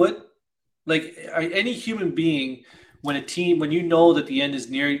would. Like, any human being, when you know that the end is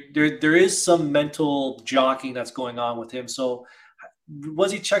near, there is some mental jockeying that's going on with him. So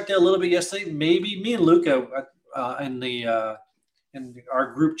was he checked out a little bit yesterday? Maybe. Me and Luca in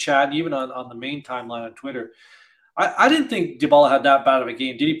our group chat, and even on the main timeline on Twitter, I didn't think Dybala had that bad of a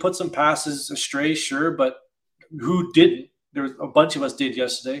game. Did he put some passes astray? Sure, but who didn't? There was a bunch of us did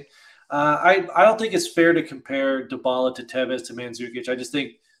yesterday. I don't think it's fair to compare Dybala to Tevez to Mandzukic. I just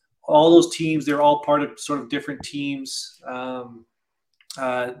think all those teams, they're all part of sort of different teams,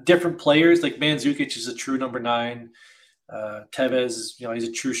 different players. Like, Mandzukic is a true number 9. Tevez, he's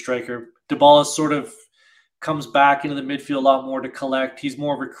a true striker. Dybala sort of comes back into the midfield a lot more to collect. He's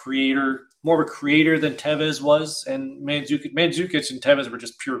more of a creator than Tevez was, and Mandzukic and Tevez were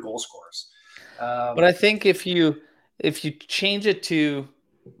just pure goal scorers. But I think if you change it to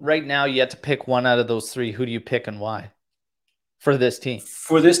right now, you have to pick one out of those three. Who do you pick and why for this team?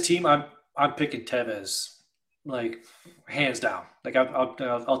 For this team, I'm picking Tevez, like, hands down. Like,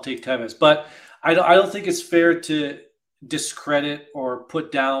 I'll take Tevez, but I don't think it's fair to discredit or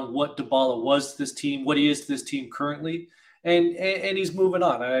put down what Dybala was to this team, what he is to this team currently, and he's moving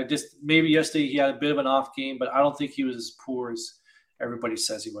on. Maybe yesterday he had a bit of an off game, but I don't think he was as poor as everybody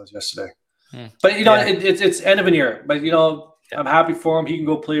says he was yesterday. But it's end of an era. But I'm happy for him. He can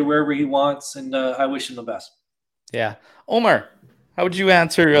go play wherever he wants, and I wish him the best. Yeah, Omar, how would you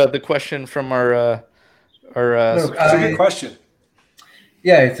answer the question from our? Look, it's a good question.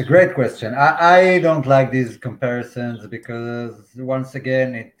 Yeah, it's a great question. I don't like these comparisons because, once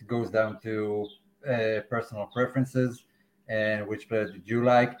again, it goes down to personal preferences and which player did you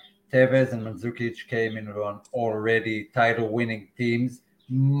like. Tevez and Mandzukic came in on already title-winning teams,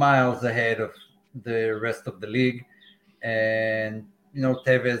 miles ahead of the rest of the league. And,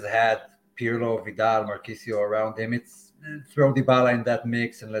 Tevez had Pirlo, Vidal, Marquisio around him. It's throw Dybala in that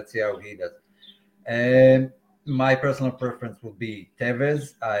mix and let's see how he does. And my personal preference would be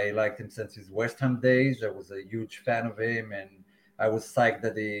Tevez. I liked him since his West Ham days. I was a huge fan of him, and I was psyched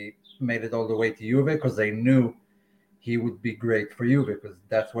that he made it all the way to Juve, because I knew he would be great for Juve, because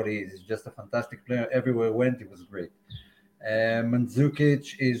that's what he is. He's just a fantastic player. Everywhere he went, he was great.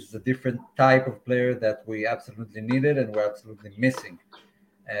 Mandzukic is a different type of player that we absolutely needed and we're absolutely missing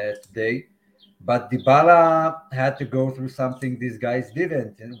today. But Dybala had to go through something these guys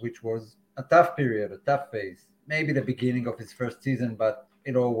didn't, which was a tough period, a tough phase. Maybe the beginning of his first season, but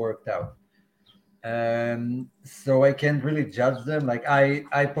it all worked out. So I can't really judge them. Like,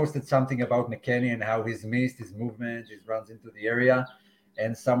 I posted something about McKennie and how he's missed his movement, he runs into the area.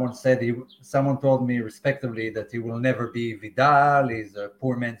 And someone told me respectively that he will never be Vidal. He's a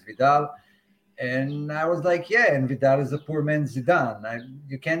poor man's Vidal. And I was like, yeah, and Vidal is a poor man's Zidane.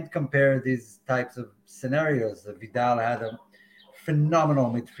 You can't compare these types of scenarios. Vidal had a phenomenal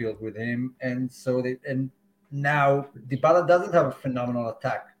midfield with him, and now Dybala doesn't have a phenomenal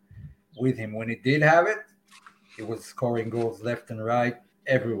attack with him. When he did have it, he was scoring goals left and right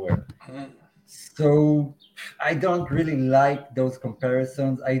everywhere. So I don't really like those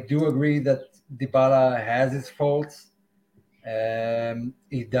comparisons. I do agree that Dybala has his faults.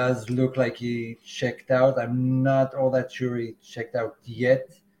 He does look like he checked out. I'm not all that sure he checked out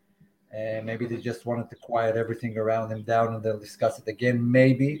yet. Maybe they just wanted to quiet everything around him down, and they'll discuss it again.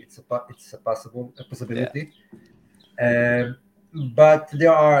 Maybe it's a possibility. Yeah. But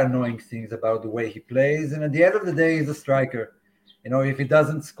there are annoying things about the way he plays, and at the end of the day, he's a striker. If he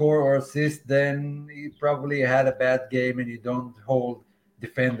doesn't score or assist, then he probably had a bad game, and you don't hold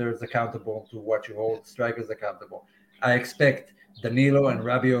defenders accountable to what you hold strikers accountable. I expect Danilo and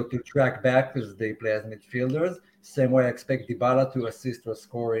Rabiot to track back because they play as midfielders. Same way I expect Dybala to assist or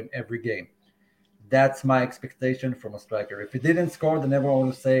score in every game. That's my expectation from a striker. If he didn't score, then everyone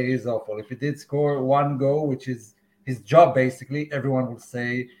will say he's awful. If he did score one goal, which is his job basically, everyone will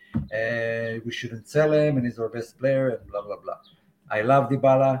say we shouldn't sell him and he's our best player and blah, blah, blah. I love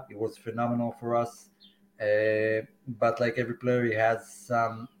Dybala. He was phenomenal for us. But like every player, he has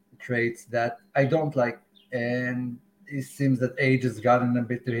some traits that I don't like. And it seems that age has gotten a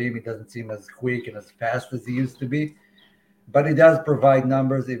bit to him. He doesn't seem as quick and as fast as he used to be. But he does provide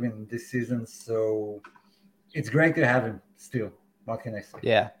numbers even this season. So it's great to have him still. What can I say?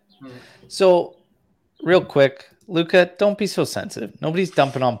 Yeah. So real quick, Luca, don't be so sensitive. Nobody's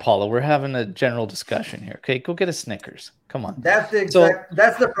dumping on Paulo. We're having a general discussion here. Okay, go get a Snickers. Come on. That's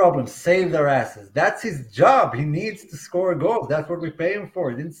the problem. Save their asses. That's his job. He needs to score goals. That's what we pay him for.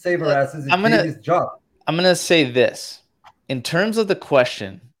 He didn't save our asses. He did his job. I'm going to say this. In terms of the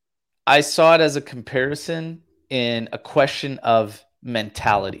question, I saw it as a comparison in a question of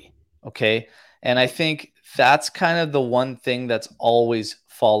mentality. Okay. And I think that's kind of the one thing that's always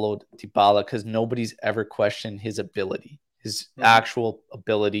followed Dybala, because nobody's ever questioned his ability, his actual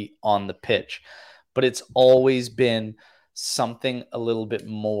ability on the pitch. But it's always been something a little bit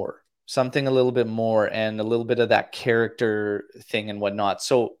more and a little bit of that character thing and whatnot.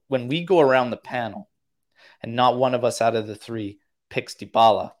 So when we go around the panel and not one of us out of the three picks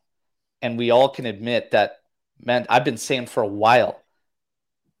Dybala, and we all can admit that, man, I've been saying for a while,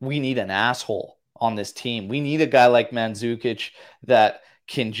 we need an asshole on this team. We need a guy like Mandzukic that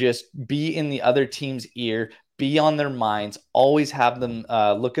can just be in the other team's ear, be on their minds, always have them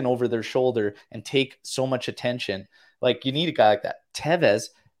looking over their shoulder and take so much attention. Like, you need a guy like that.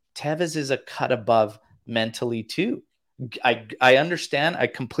 Tevez is a cut above mentally too. I understand. I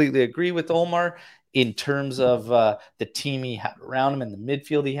completely agree with Omar in terms of the team he had around him and the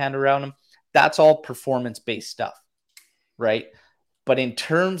midfield he had around him. That's all performance-based stuff, right? But in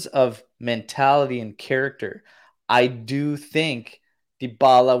terms of mentality and character, I do think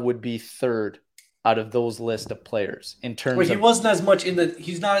Dybala would be third out of those list of players in terms of... he wasn't as much in the...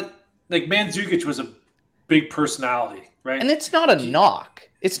 He's not... Like, Mandzukic was a big personality, right? And it's not a knock.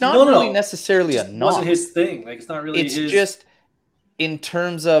 It's not really necessarily a knock. It wasn't his thing. Like, it's not really his... It's just in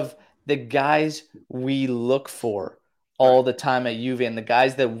terms of the guys we look for all the time at Juve and the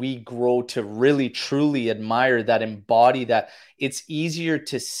guys that we grow to really, truly admire, that embody that. It's easier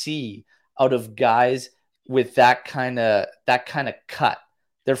to see out of guys with that kind of cut.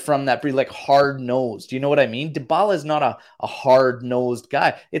 They're from that breed, like hard-nosed. You know what I mean? Dybala is not a hard-nosed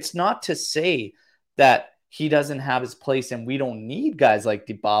guy. It's not to say that he doesn't have his place and we don't need guys like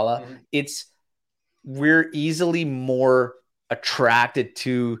Dybala. Mm-hmm. We're easily more attracted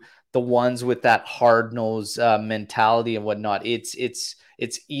to the ones with that hard-nosed mentality and whatnot. It's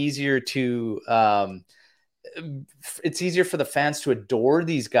easier to it's easier for the fans to adore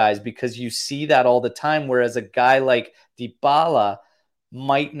these guys because you see that all the time. Whereas a guy like Dybala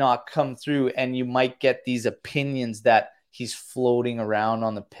might not come through, and you might get these opinions that he's floating around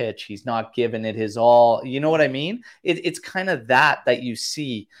on the pitch. He's not giving it his all. You know what I mean? It's kind of that you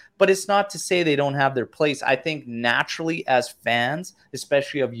see, but it's not to say they don't have their place. I think naturally as fans,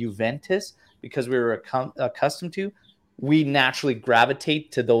 especially of Juventus, because we were accustomed to, we naturally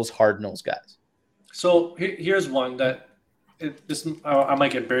gravitate to those hard-nosed guys. So here's one that I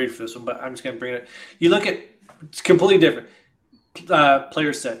might get buried for this one, but I'm just going to bring it. You look at, it's completely different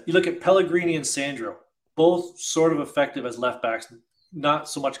player set. You look at Pellegrini and Sandro, both sort of effective as left backs, not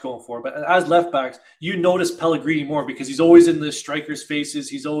so much going forward, but as left backs, you notice Pellegrini more because he's always in the strikers' faces.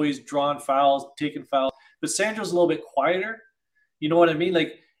 He's always drawing fouls, taking fouls. But Sandro's a little bit quieter. You know what I mean?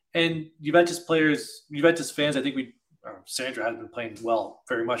 Like, and Juventus fans, I think we Sandro hasn't been playing well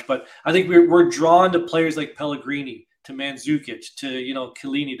very much, but I think we're drawn to players like Pellegrini, to Mandzukic, to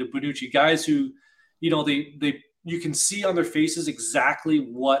Chiellini, to Bonucci, guys who, they you can see on their faces exactly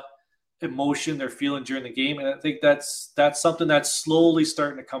what emotion they're feeling during the game, and I think that's something that's slowly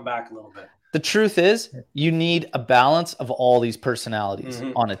starting to come back a little bit. The truth is, you need a balance of all these personalities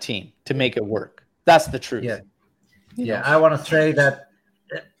on a team to make it work. That's the truth. Yeah. I want to say that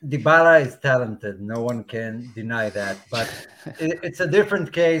Dybala is talented. No one can deny that. But it's a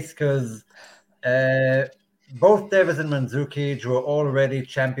different case because both Tevez and Mandzukic were already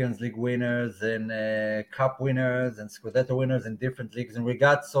Champions League winners and Cup winners and Scudetto winners in different leagues, and we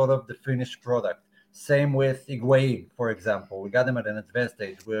got sort of the finished product. Same with Higuain, for example. We got him at an advanced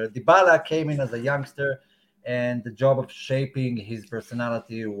stage, where Dybala came in as a youngster, and the job of shaping his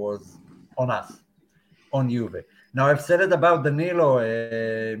personality was on us, on Juve. Now, I've said it about Danilo,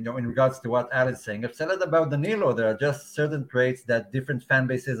 in regards to what Al is saying. I've said it about Danilo. There are just certain traits that different fan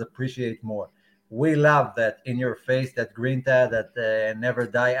bases appreciate more. We love that in-your-face, that grinta, that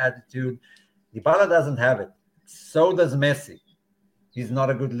never-die attitude. Dybala doesn't have it. So does Messi. He's not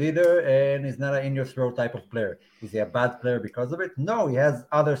a good leader, and he's not an in-your-throat type of player. Is he a bad player because of it? No, he has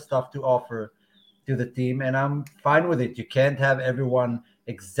other stuff to offer to the team, and I'm fine with it. You can't have everyone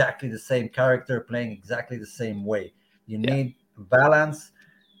exactly the same character playing exactly the same way. You need balance,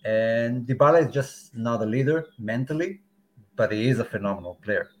 and Dybala is just not a leader mentally, but he is a phenomenal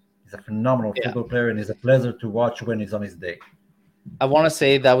player. He's a phenomenal football player, and he's a pleasure to watch when he's on his day. I want to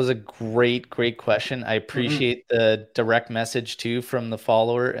say that was a great question. I appreciate the direct message too from the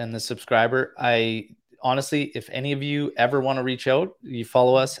follower and the subscriber. I honestly, if any of you ever want to reach out, you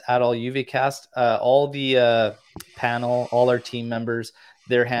follow us at AllJuveCast. All the panel, all our team members,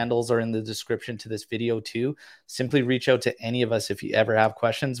 their handles are in the description to this video too. Simply reach out to any of us if you ever have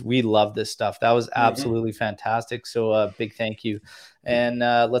questions. We love this stuff. That was absolutely fantastic. So big thank you. And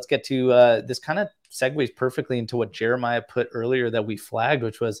let's get to this kind of segues perfectly into what Jeremiah put earlier that we flagged,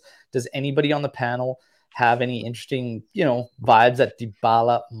 which was, does anybody on the panel have any interesting, vibes that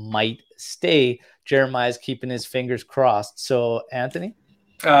Dybala might stay? Jeremiah's keeping his fingers crossed. So Anthony?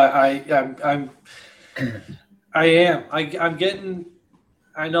 I am. I'm getting,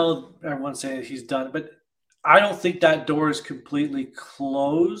 I know everyone's saying he's done, but I don't think that door is completely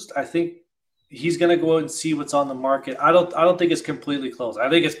closed. I think he's going to go out and see what's on the market. I don't think it's completely closed. I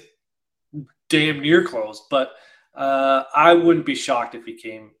think it's damn near closed, but I wouldn't be shocked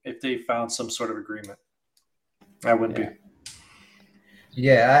if they found some sort of agreement. I wouldn't be.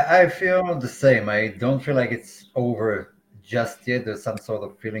 Yeah, I feel the same. I don't feel like it's over just yet. There's some sort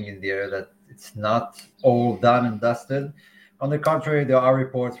of feeling in the air that it's not all done and dusted. On the contrary, there are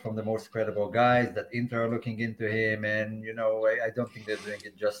reports from the most credible guys that Inter are looking into him, and I don't think they're doing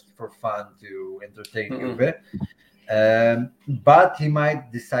it just for fun to entertain Juve. But he might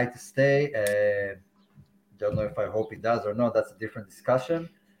decide to stay. Don't know if I hope he does or not. That's a different discussion.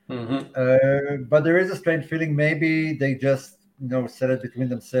 But there is a strange feeling. Maybe they just said it between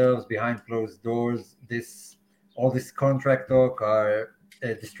themselves behind closed doors. All this contract talk are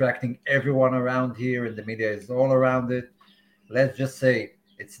distracting everyone around here, and the media is all around it. Let's just say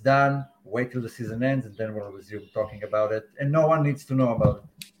it's done. Wait till the season ends, and then we'll resume talking about it. And no one needs to know about it.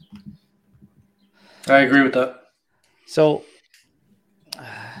 I agree with that. So,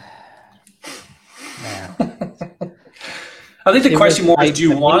 I think the question more is, do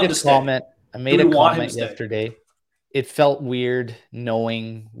you want him to stay? I made a comment yesterday. It felt weird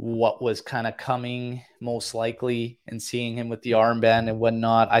knowing what was kind of coming, most likely, and seeing him with the armband and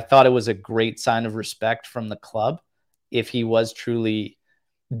whatnot. I thought it was a great sign of respect from the club if he was truly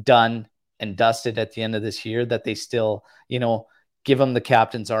done and dusted at the end of this year, that they still, give him the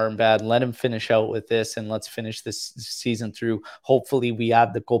captain's armband, let him finish out with this, and let's finish this season through. Hopefully we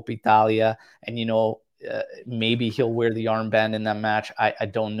have the Coppa Italia, and, maybe he'll wear the armband in that match. I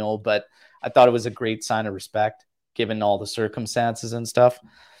don't know, but I thought it was a great sign of respect given all the circumstances and stuff.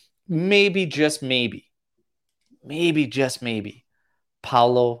 Maybe, just maybe,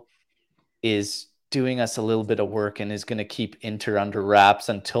 Paulo is doing us a little bit of work and is going to keep Inter under wraps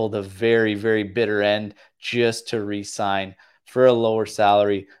until the very, very bitter end, just to re-sign for a lower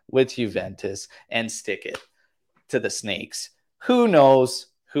salary with Juventus and stick it to the Snakes. Who knows?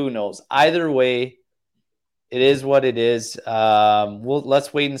 Either way, it is what it is.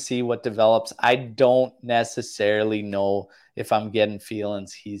 Let's wait and see what develops. I don't necessarily know if I'm getting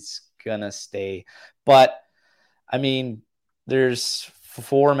feelings he's going to stay. But, there's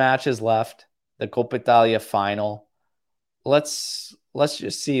 4 matches left, the Coppa Italia final. Let's let's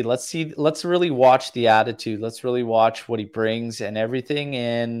just see. Let's really watch the attitude. Let's really watch what he brings and everything.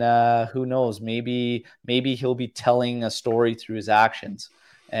 And who knows? Maybe he'll be telling a story through his actions,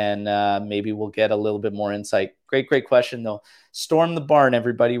 and maybe we'll get a little bit more insight. Great question though. Storm the Barn,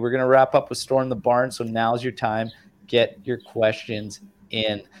 everybody. We're gonna wrap up with Storm the Barn. So now's your time. Get your questions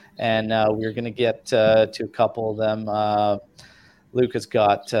in, and we're gonna get to a couple of them. Luke has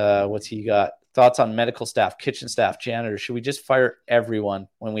got what's he got? Thoughts on medical staff, kitchen staff, janitors. Should we just fire everyone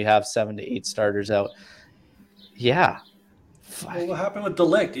when we have 7 to 8 starters out? Yeah. Well, what happened with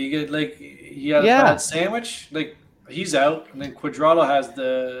Delict? You get he had a bad sandwich. He's out, and then Quadrado has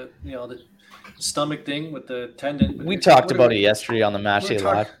the stomach thing with the tendon. We talked about it yesterday on the Match Day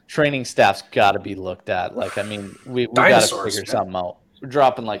Live. Training staff's got to be looked at. We got to figure something out. We're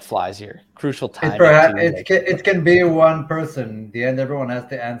dropping like flies here. Crucial time. It can be one person. In the end, everyone has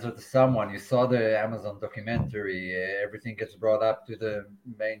to answer to someone. You saw the Amazon documentary. Everything gets brought up to the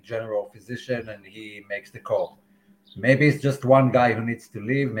main general physician, and he makes the call. Maybe it's just one guy who needs to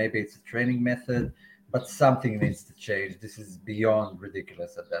leave. Maybe it's a training method, but something needs to change. This is beyond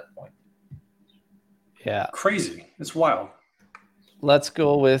ridiculous at that point. Yeah, crazy. It's wild. Let's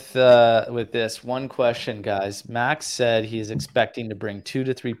go with this one question, guys. Max said he is expecting to bring 2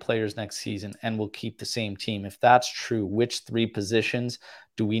 to 3 players next season and will keep the same team. If that's true, which 3 positions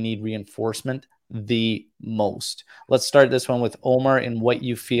do we need reinforcement the most? Let's start this one with Omar and what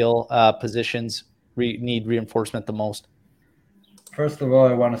you feel positions need reinforcement the most. First of all,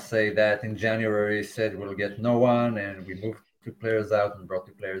 I want to say that in January he said we'll get no one, and we moved 2 players out and brought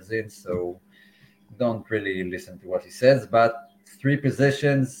 2 players in. So don't really listen to what he says, but 3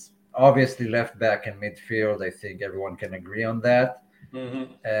 positions, obviously left back and midfield. I think everyone can agree on that.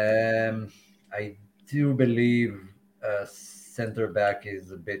 Mm-hmm. I do believe center back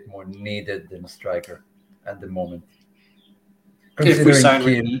is a bit more needed than a striker at the moment. Considering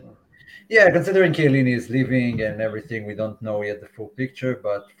Chiellini is leaving and everything, we don't know yet the full picture.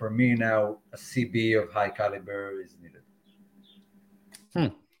 But for me now, a CB of high caliber is needed.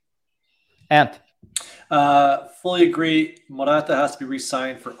 Ant. Fully agree. Morata has to be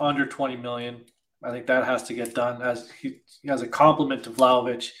re-signed for under 20 million. I think that has to get done as he has a compliment to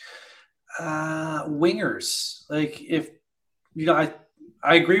Vlahovic. Wingers,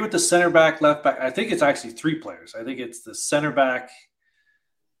 I agree with the center back, left back. I think it's actually 3 players. I think it's the center back,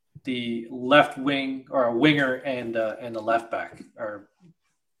 the left wing or a winger, and the left back. I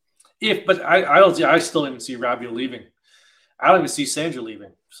still didn't see Rabiot leaving. I don't even see Sandro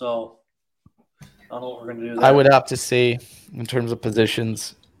leaving. So I don't know what we're going to do there. I would have to say, in terms of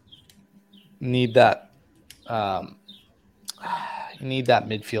positions, need that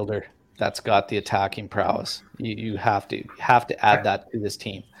midfielder that's got the attacking prowess. You have to add that to this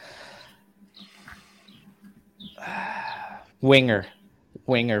team. Winger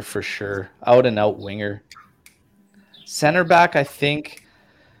for sure, out and out winger. Center back, I think,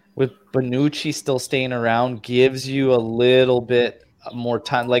 with Bonucci still staying around, gives you a little bit more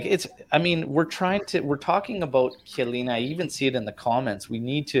time. We're talking about Chiellini. I even see it in the comments. We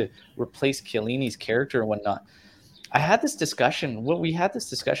need to replace Chiellini's character and whatnot. We had this discussion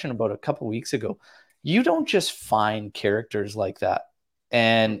about a couple weeks ago. You don't just find characters like that.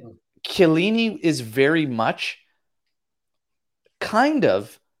 And Chiellini is very much kind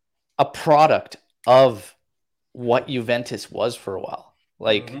of a product of what Juventus was for a while.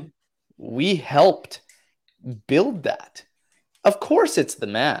 We helped build that. Of course it's the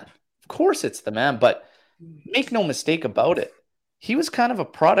man. But make no mistake about it. He was kind of a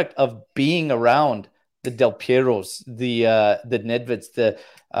product of being around the Del Pieros, the Nedveds, the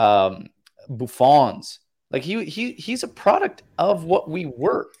Buffons. He's a product of what we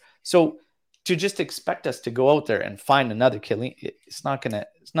were. So to just expect us to go out there and find another Chiellini, it's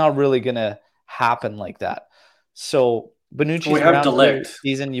not really gonna happen like that. So Bonucci's around the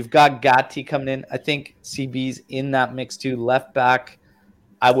season. You've got Gatti coming in. I think CB's in that mix too. Left back,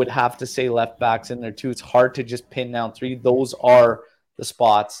 I would have to say left back's in there too. It's hard to just pin down 3. Those are the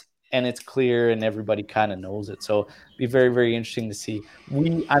spots, and it's clear, and everybody kind of knows it. So it'd be very, very interesting to see.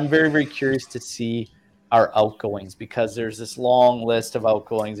 I'm very, very curious to see our outgoings, because there's this long list of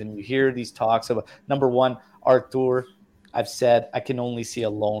outgoings, and you hear these talks about number 1, Arthur. I've said I can only see a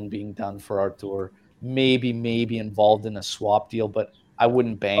loan being done for Arthur. Maybe involved in a swap deal, but I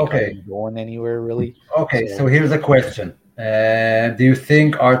wouldn't bank on him going anywhere really. Okay, so here's a question. Do you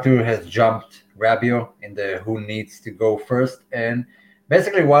think Arthur has jumped Rabiot in the who needs to go first? And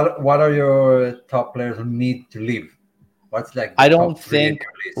basically, what are your top players who need to leave? What's I don't think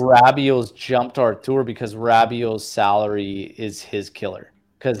Rabiot's jumped Arthur, because Rabiot's salary is his killer.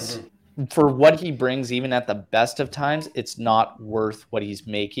 Because for what he brings, even at the best of times, it's not worth what he's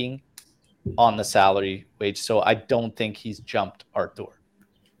making on the salary wage. So I don't think he's jumped Arthur,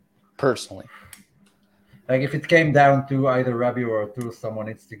 personally. Like if it came down to either Rabiot or Arthur, someone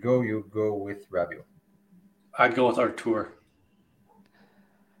needs to go, you go with Rabiot. I'd go with Arthur.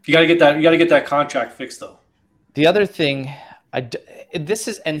 You got to get that contract fixed, though. The other thing,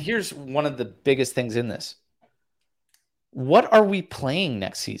 here's one of the biggest things in this. What are we playing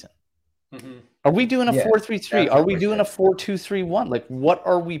next season? Mm-hmm. Are we doing a 4-3-3? Are we doing a 4-2-3-1? Like, what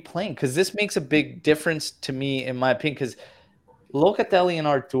are we playing? Because this makes a big difference to me, in my opinion, because Locatelli and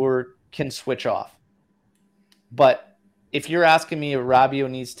Arthur can switch off. But if you're asking me if Rabiot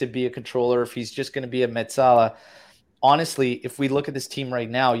needs to be a controller, if he's just going to be a Mezzala, honestly, if we look at this team right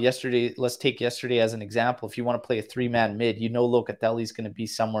now, let's take yesterday as an example. If you want to play a 3-man mid, Locatelli's going to be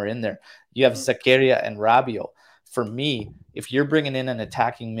somewhere in there. You have Zakaria and Rabiot. For me, if you're bringing in an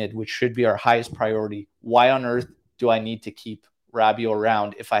attacking mid, which should be our highest priority, why on earth do I need to keep Rabiot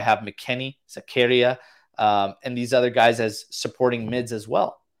around if I have McKennie, Zakaria, and these other guys as supporting mids as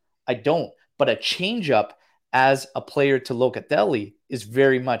well? I don't. But a change-up as a player to Locatelli is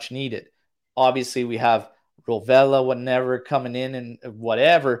very much needed. Obviously, we have Rovella, whatever, coming in and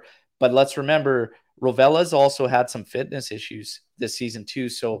whatever. But let's remember, Rovella's also had some fitness issues this season too.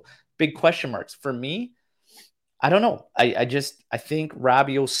 So big question marks. For me, I don't know. I think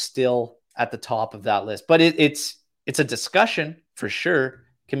Rabiot's still at the top of that list. But it's a discussion for sure.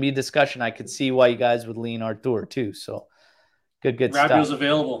 Can be a discussion. I could see why you guys would lean Arthur too. So good stuff. Rabiot's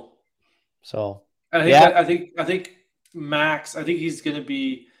available. So I think Max, he's going to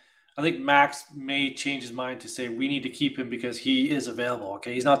be, I think Max may change his mind to say we need to keep him because he is available.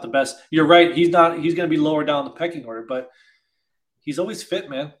 Okay, he's not the best. You're right. He's going to be lower down the pecking order, but he's always fit,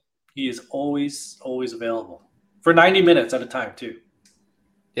 man. He is always available for 90 minutes at a time too.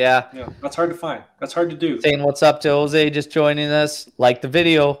 Yeah, that's hard to find. That's hard to do. Saying what's up to Jose just joining us. Like the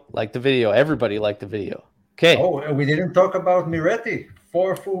video. Everybody like the video. Okay. Oh, we didn't talk about Miretti.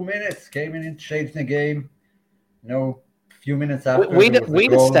 4 full minutes came in and changed the game. Few minutes after. Wait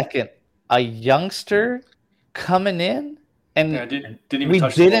a second. A youngster coming in and we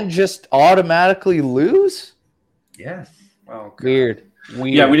didn't just automatically lose? Yes. Oh, weird.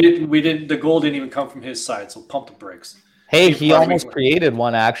 Yeah, we didn't. The goal didn't even come from his side, so pump the brakes. Hey, he almost created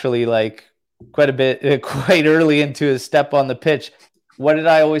one actually, like quite early into his step on the pitch. What did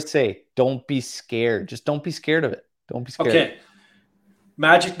I always say? Don't be scared. Just don't be scared of it. Don't be scared. Okay.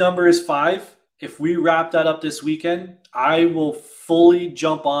 Magic number is 5. If we wrap that up this weekend, I will fully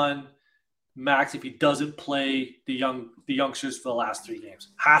jump on Max if he doesn't play the youngsters for the last 3 games.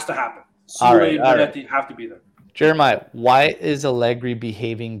 Has to happen. All right. Have to be there. Jeremiah, why is Allegri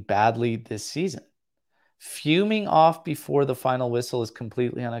behaving badly this season? Fuming off before the final whistle is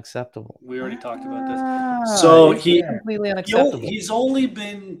completely unacceptable. We already talked about this. So he's completely unacceptable. He's only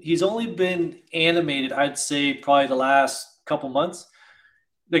been animated, I'd say, probably the last couple months.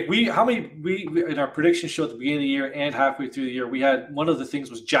 Like we in our prediction show at the beginning of the year and halfway through the year, we had one of the things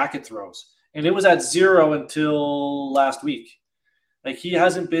was jacket throws, and it was at 0 until last week. Like he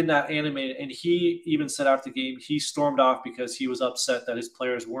hasn't been that animated, and he even said after the game he stormed off because he was upset that his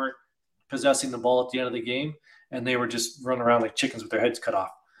players weren't possessing the ball at the end of the game, and they were just running around like chickens with their heads cut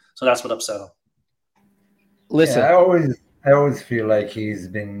off. So that's what upset him. Listen, I always feel like he's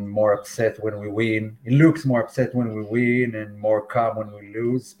been more upset when we win. He looks more upset when we win and more calm when we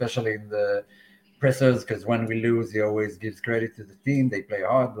lose, especially in the pressers, because when we lose, he always gives credit to the team. They play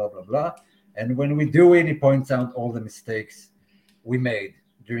hard, blah, blah, blah. And when we do win, he points out all the mistakes we made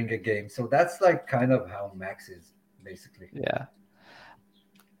during a game. So that's like kind of how Max is, basically. Yeah.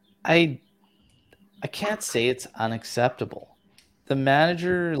 I can't say it's unacceptable. The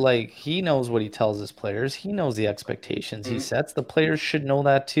manager, he knows what he tells his players. He knows the expectations he sets. The players should know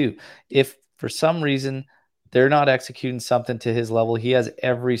that too. If for some reason they're not executing something to his level, he has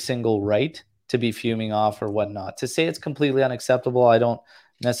every single right to be fuming off or whatnot. To say it's completely unacceptable, I don't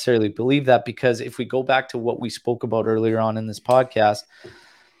necessarily believe that, because if we go back to what we spoke about earlier on in this podcast,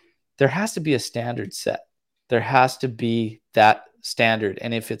 there has to be a standard set. There has to be that standard.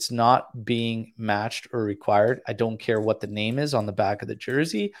 And if it's not being matched or required, I don't care what the name is on the back of the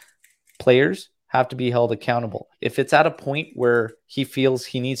jersey, players have to be held accountable. If it's at a point where he feels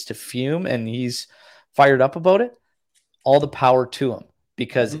he needs to fume and he's fired up about it, all the power to him.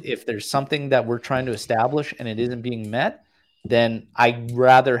 Because if there's something that we're trying to establish and it isn't being met, then I'd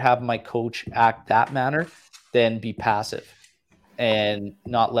rather have my coach act that manner than be passive and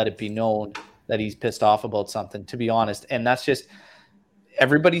not let it be known that he's pissed off about something, to be honest. And that's just,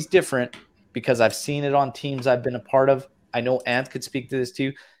 everybody's different, because I've seen it on teams I've been a part of. I know Ant could speak to this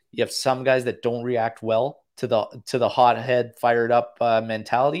too. You have some guys that don't react well to the hothead, fired up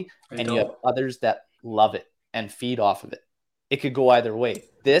mentality, and you have others that love it and feed off of it. It could go either way.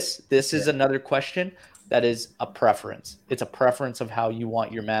 This is another question that is a preference. It's a preference of how you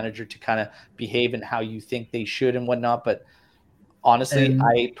want your manager to kind of behave and how you think they should and whatnot. But honestly,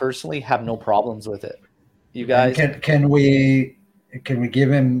 I personally have no problems with it. You guys, can we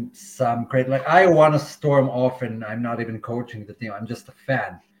give him some credit? Like, I want to storm off, and I'm not even coaching the team. I'm just a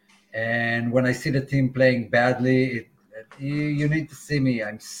fan. And when I see the team playing badly, you need to see me.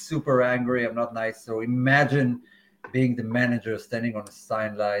 I'm super angry. I'm not nice. So imagine being the manager standing on the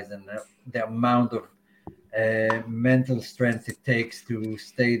sidelines and the amount of mental strength it takes to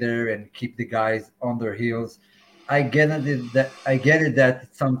stay there and keep the guys on their heels. I get it that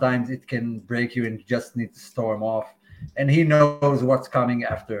sometimes it can break you and you just need to storm off. And he knows what's coming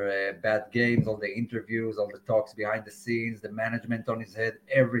after bad games, all the interviews, all the talks behind the scenes, the management on his head,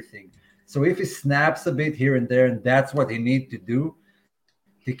 everything. So if he snaps a bit here and there, and that's what he needs to do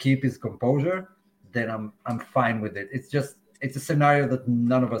to keep his composure, then I'm fine with it. It's a scenario that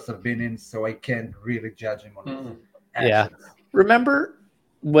none of us have been in, so I can't really judge him on his actions. Yeah. Remember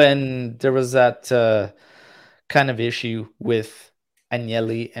when there was that kind of issue with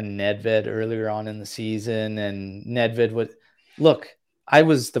Agnelli and Nedved earlier on in the season, and Nedved would look. I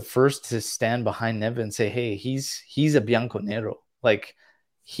was the first to stand behind Nedved and say, "Hey, he's a Bianconero." Like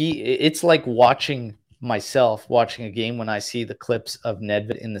it's like watching a game when I see the clips of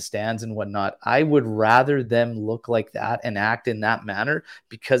Nedved in the stands and whatnot. I would rather them look like that and act in that manner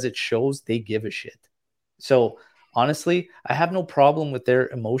because it shows they give a shit. So honestly, I have no problem with their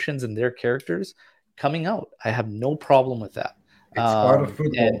emotions and their characters coming out. I have no problem with that. It's part of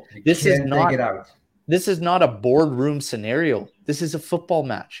football. This is not a boardroom scenario. This is a football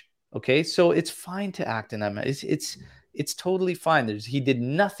match. Okay, so it's fine to act in that match. It's totally fine. He did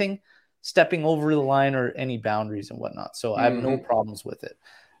nothing stepping over the line or any boundaries and whatnot. So I have no problems with it.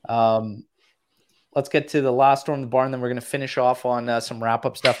 Let's get to the last storm in the barn. Then we're going to finish off on some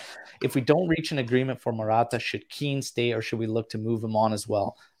wrap-up stuff. If we don't reach an agreement for Morata, should Keane stay or should we look to move him on as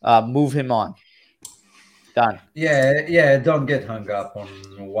well? Move him on. Done. Yeah. Don't get hung up on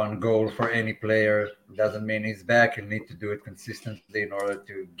one goal for any player. Doesn't mean he's back. You need to do it consistently in order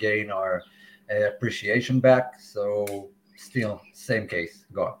to gain our appreciation back. So still, same case.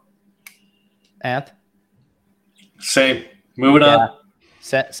 Go on. Anth? Same. Moving on.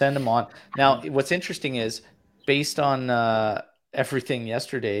 Send them on. Now, what's interesting is based on everything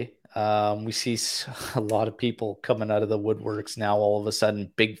yesterday, we see a lot of people coming out of the woodworks now. All of a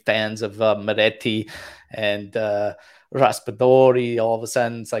sudden, big fans of Moretti and Raspadori. All of a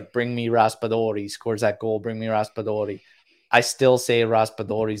sudden, it's like, bring me Raspadori. Scores that goal, bring me Raspadori. I still say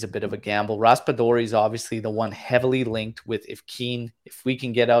Raspadori is a bit of a gamble. Raspadori is obviously the one heavily linked with if we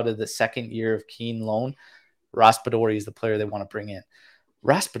can get out of the second year of Keane loan, Raspadori is the player they want to bring in.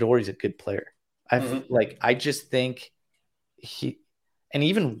 Raspadori is a good player. I just think and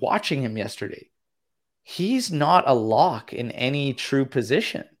even watching him yesterday, he's not a lock in any true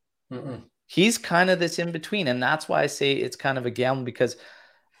position. He's kind of this in between. And that's why I say it's kind of a gamble, because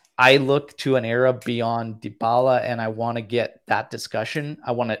I look to an era beyond Dybala and I want to get that discussion.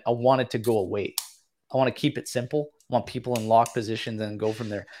 I want it to go away. I want to keep it simple. I want people in lock positions and go from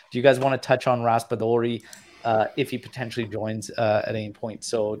there. Do you guys want to touch on Raspadori if he potentially joins at any point?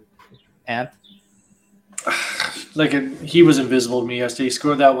 So, Ant? He was invisible to me yesterday. He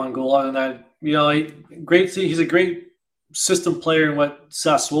scored that one goal. Other than that, he's a great system player in what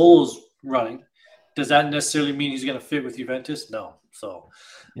Sassuolo's running. Does that necessarily mean he's going to fit with Juventus? No. So,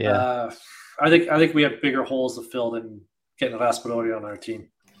 yeah, I think we have bigger holes to fill than getting Raspadori on our team.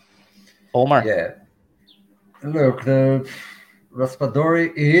 Omar. Yeah. Look, the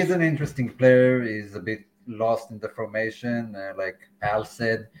Raspadori is an interesting player. He's a bit lost in the formation, like Al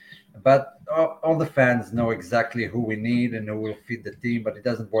said. But all the fans know exactly who we need and who will fit the team, but it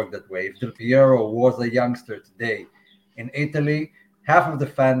doesn't work that way. If Del Piero was a youngster today in Italy, half of the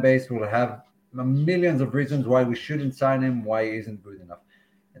fan base will have millions of reasons why we shouldn't sign him, why he isn't good enough.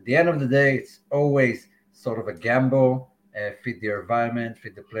 At the end of the day, it's always sort of a gamble, fit the environment,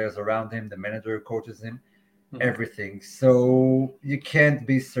 fit the players around him, the manager who coaches him, everything. So you can't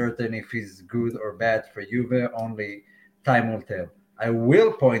be certain if he's good or bad for Juve, only time will tell. I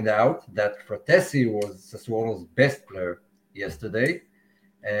will point out that Fratesi was Sassuolo's best player yesterday,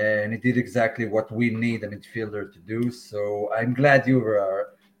 and he did exactly what we need a midfielder to do. So I'm glad Juve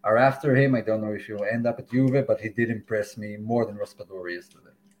are after him. I don't know if he'll end up at Juve, but he did impress me more than Raspadori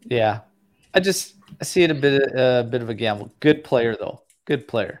yesterday. Yeah, I see it a bit of a gamble. Good player though, good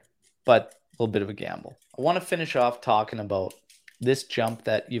player, but a little bit of a gamble. I want to finish off talking about this jump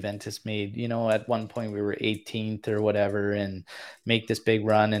that Juventus made, at one point we were 18th or whatever, and make this big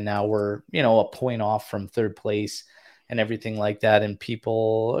run. And now we're, a point off from third place and everything like that. And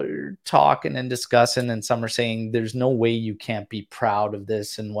people are talking and discussing, and some are saying there's no way you can't be proud of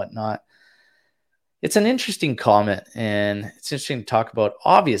this and whatnot. It's an interesting comment, and it's interesting to talk about.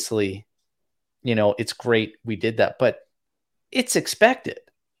 Obviously, it's great we did that, but it's expected.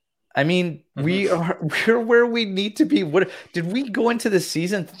 I mean, we're where we need to be. What did we go into the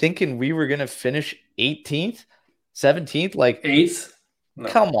season thinking we were going to finish 18th, 17th, like 8th? No.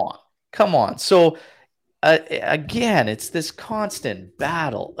 Come on. So again, it's this constant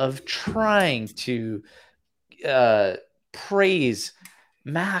battle of trying to praise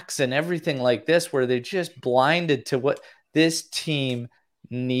Max and everything like this, where they're just blinded to what this team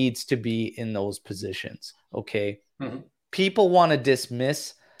needs to be in those positions. Okay. People want to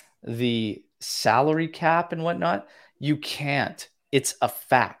dismiss the salary cap and whatnot. You can't. It's a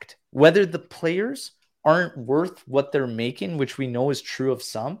fact. Whether the players aren't worth what they're making, which we know is true of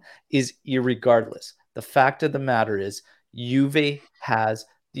some, is irregardless. The fact of the matter is Juve has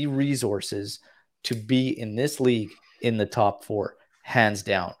the resources to be in this league in the top 4, hands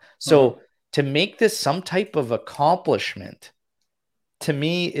down. So to make this some type of accomplishment, to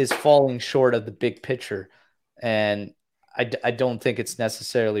me, is falling short of the big picture. And I don't think it's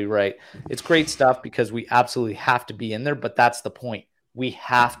necessarily right. It's great stuff because we absolutely have to be in there, but that's the point. We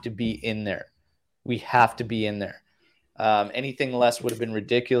have to be in there. We have to be in there. Anything less would have been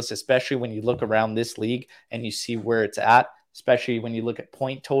ridiculous, especially when you look around this league and you see where it's at, especially when you look at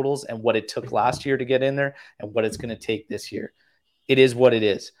point totals and what it took last year to get in there and what it's going to take this year. It is what it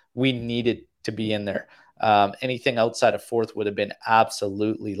is. We needed to be in there. Anything outside of 4th would have been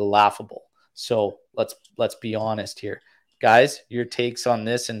absolutely laughable. So let's be honest here. Guys, your takes on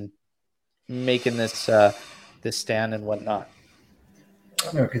this and making this this stand and whatnot.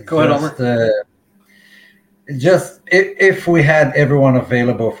 Go ahead, Omar. Just if we had everyone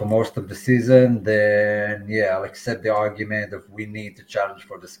available for most of the season, then I'll accept the argument of we need to challenge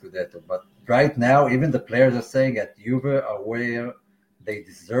for the Scudetto. But right now, even the players are saying that Juve are where they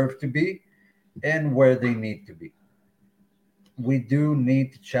deserve to be and where they need to be. We do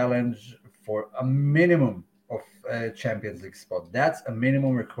need to challenge for a minimum of Champions League spot. That's a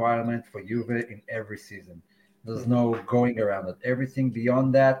minimum requirement for Juve in every season. There's no going around it. Everything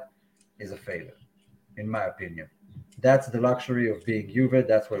beyond that is a failure, in my opinion. That's the luxury of being Juve.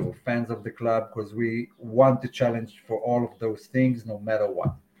 That's why we're fans of the club, because we want to challenge for all of those things no matter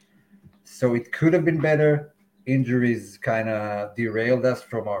what. So it could have been better. Injuries kind of derailed us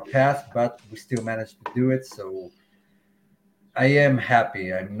from our path, but we still managed to do it. So I am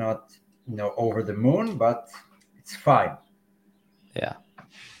happy. I'm not over the moon, but it's fine. Yeah.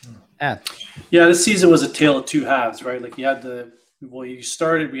 Yeah, this season was a tale of two halves, right? Like you had you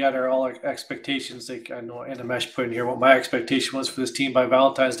started, we had all our expectations. Like I know Animesh put in here what my expectation was for this team by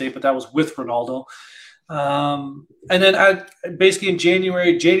Valentine's Day, but that was with Ronaldo. And then basically in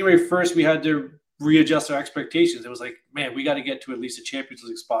January 1st, we had to readjust our expectations. It was like, man, we got to get to at least a Champions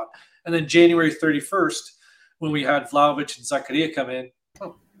League spot. And then January 31st, when we had Vlahovic and Zakaria come in,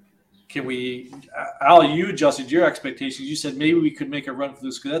 Al, you adjusted your expectations. You said maybe we could make a run for the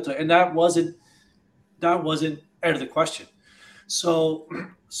Scudetto, and that wasn't out of the question. So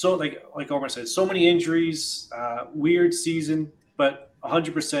like Omar said, so many injuries, weird season, but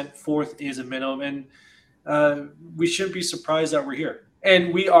 100% 4th is a minimum, and we shouldn't be surprised that we're here.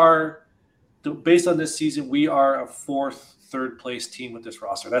 And we are, based on this season, we are a 4th, 3rd place team with this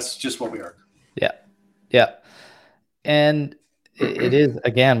roster. That's just what we are. Yeah. And it is,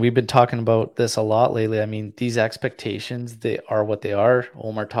 again, we've been talking about this a lot lately. I mean, these expectations, they are what they are.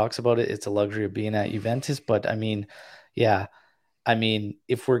 Omar talks about it. It's a luxury of being at Juventus. But I mean,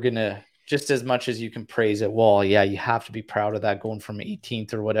 if we're going to, just as much as you can praise it, well, yeah, you have to be proud of that going from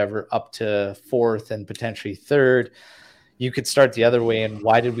 18th or whatever up to 4th and potentially 3rd. You could start the other way. And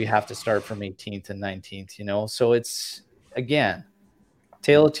why did we have to start from 18th and 19th, So it's, again,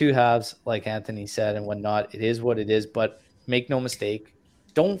 tale of two halves, like Anthony said and whatnot. It is what it is, but make no mistake,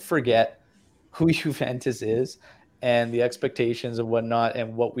 don't forget who Juventus is and the expectations and whatnot,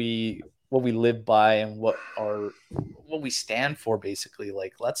 and what we live by and what we stand for, basically.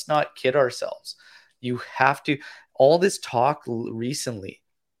 Like, let's not kid ourselves. You have to, all this talk recently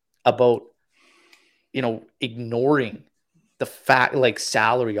about, ignoring the fact, like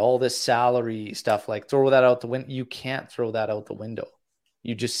salary, all this salary stuff, like throw that out the window. You can't throw that out the window.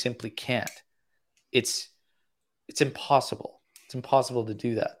 You just simply can't. It's impossible. It's impossible to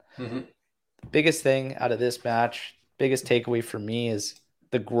do that. The biggest thing out of this match, biggest takeaway for me is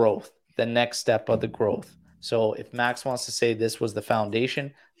the growth, the next step of the growth. So if Max wants to say this was the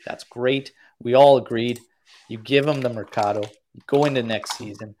foundation, that's great. We all agreed. You give him the Mercado, go into next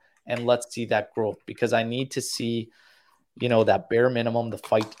season, and let's see that growth, because I need to see, that bare minimum, the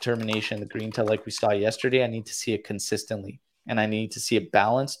fight, determination, the green tail like we saw yesterday. I need to see it consistently, and I need to see it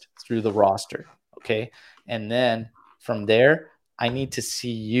balanced through the roster. Okay. And then from there, I need to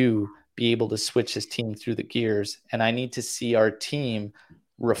see you be able to switch this team through the gears, and I need to see our team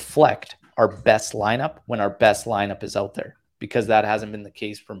reflect our best lineup when our best lineup is out there, because that hasn't been the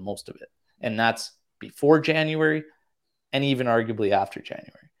case for most of it. And that's before January and even arguably after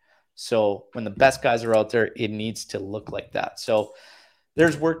January. So when the best guys are out there, it needs to look like that. So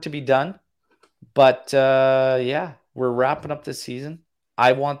there's work to be done. But yeah, we're wrapping up this season.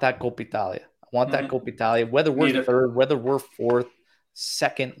 I want that Coppa Italia. I want that Coppa Italia, whether we're third, whether we're fourth,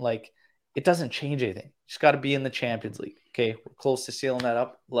 second, like it doesn't change anything. Just got to be in the Champions League. Okay, we're close to sealing that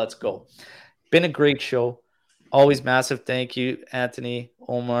up. Let's go. Been a great show. Always massive thank you, Anthony,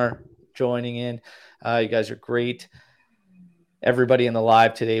 Omar, joining in. You guys are great. Everybody in the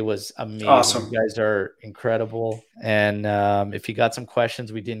live today was amazing. Awesome. You guys are incredible. And if you got some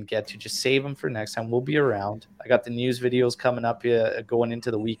questions we didn't get to, just save them for next time. We'll be around. I got the news videos coming up going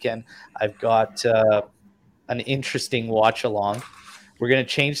into the weekend. I've got an interesting watch along. We're going to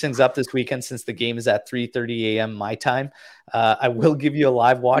change things up this weekend since the game is at 3:30 a.m. my time. I will give you a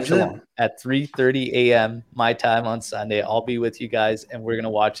live watch along at 3:30 a.m. my time on Sunday. I'll be with you guys, and we're going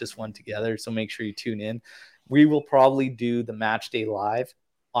to watch this one together. So make sure you tune in. We will probably do the match day live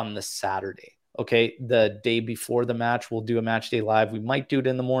on the Saturday. Okay. The day before the match, we'll do a match day live. We might do it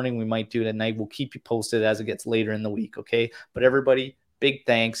in the morning. We might do it at night. We'll keep you posted as it gets later in the week. Okay. But everybody, big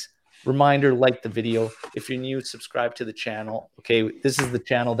thanks. Reminder, like the video. If you're new, subscribe to the channel. Okay. This is the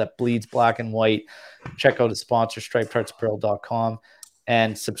channel that bleeds black and white. Check out the sponsor, stripedheartsapparel.com,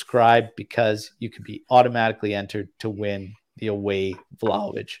 and subscribe, because you could be automatically entered to win the away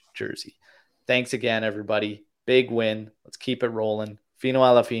Vlahovic jersey. Thanks again, everybody. Big win. Let's keep it rolling. Fino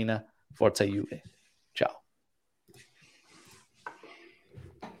alla fine. Forza Juve.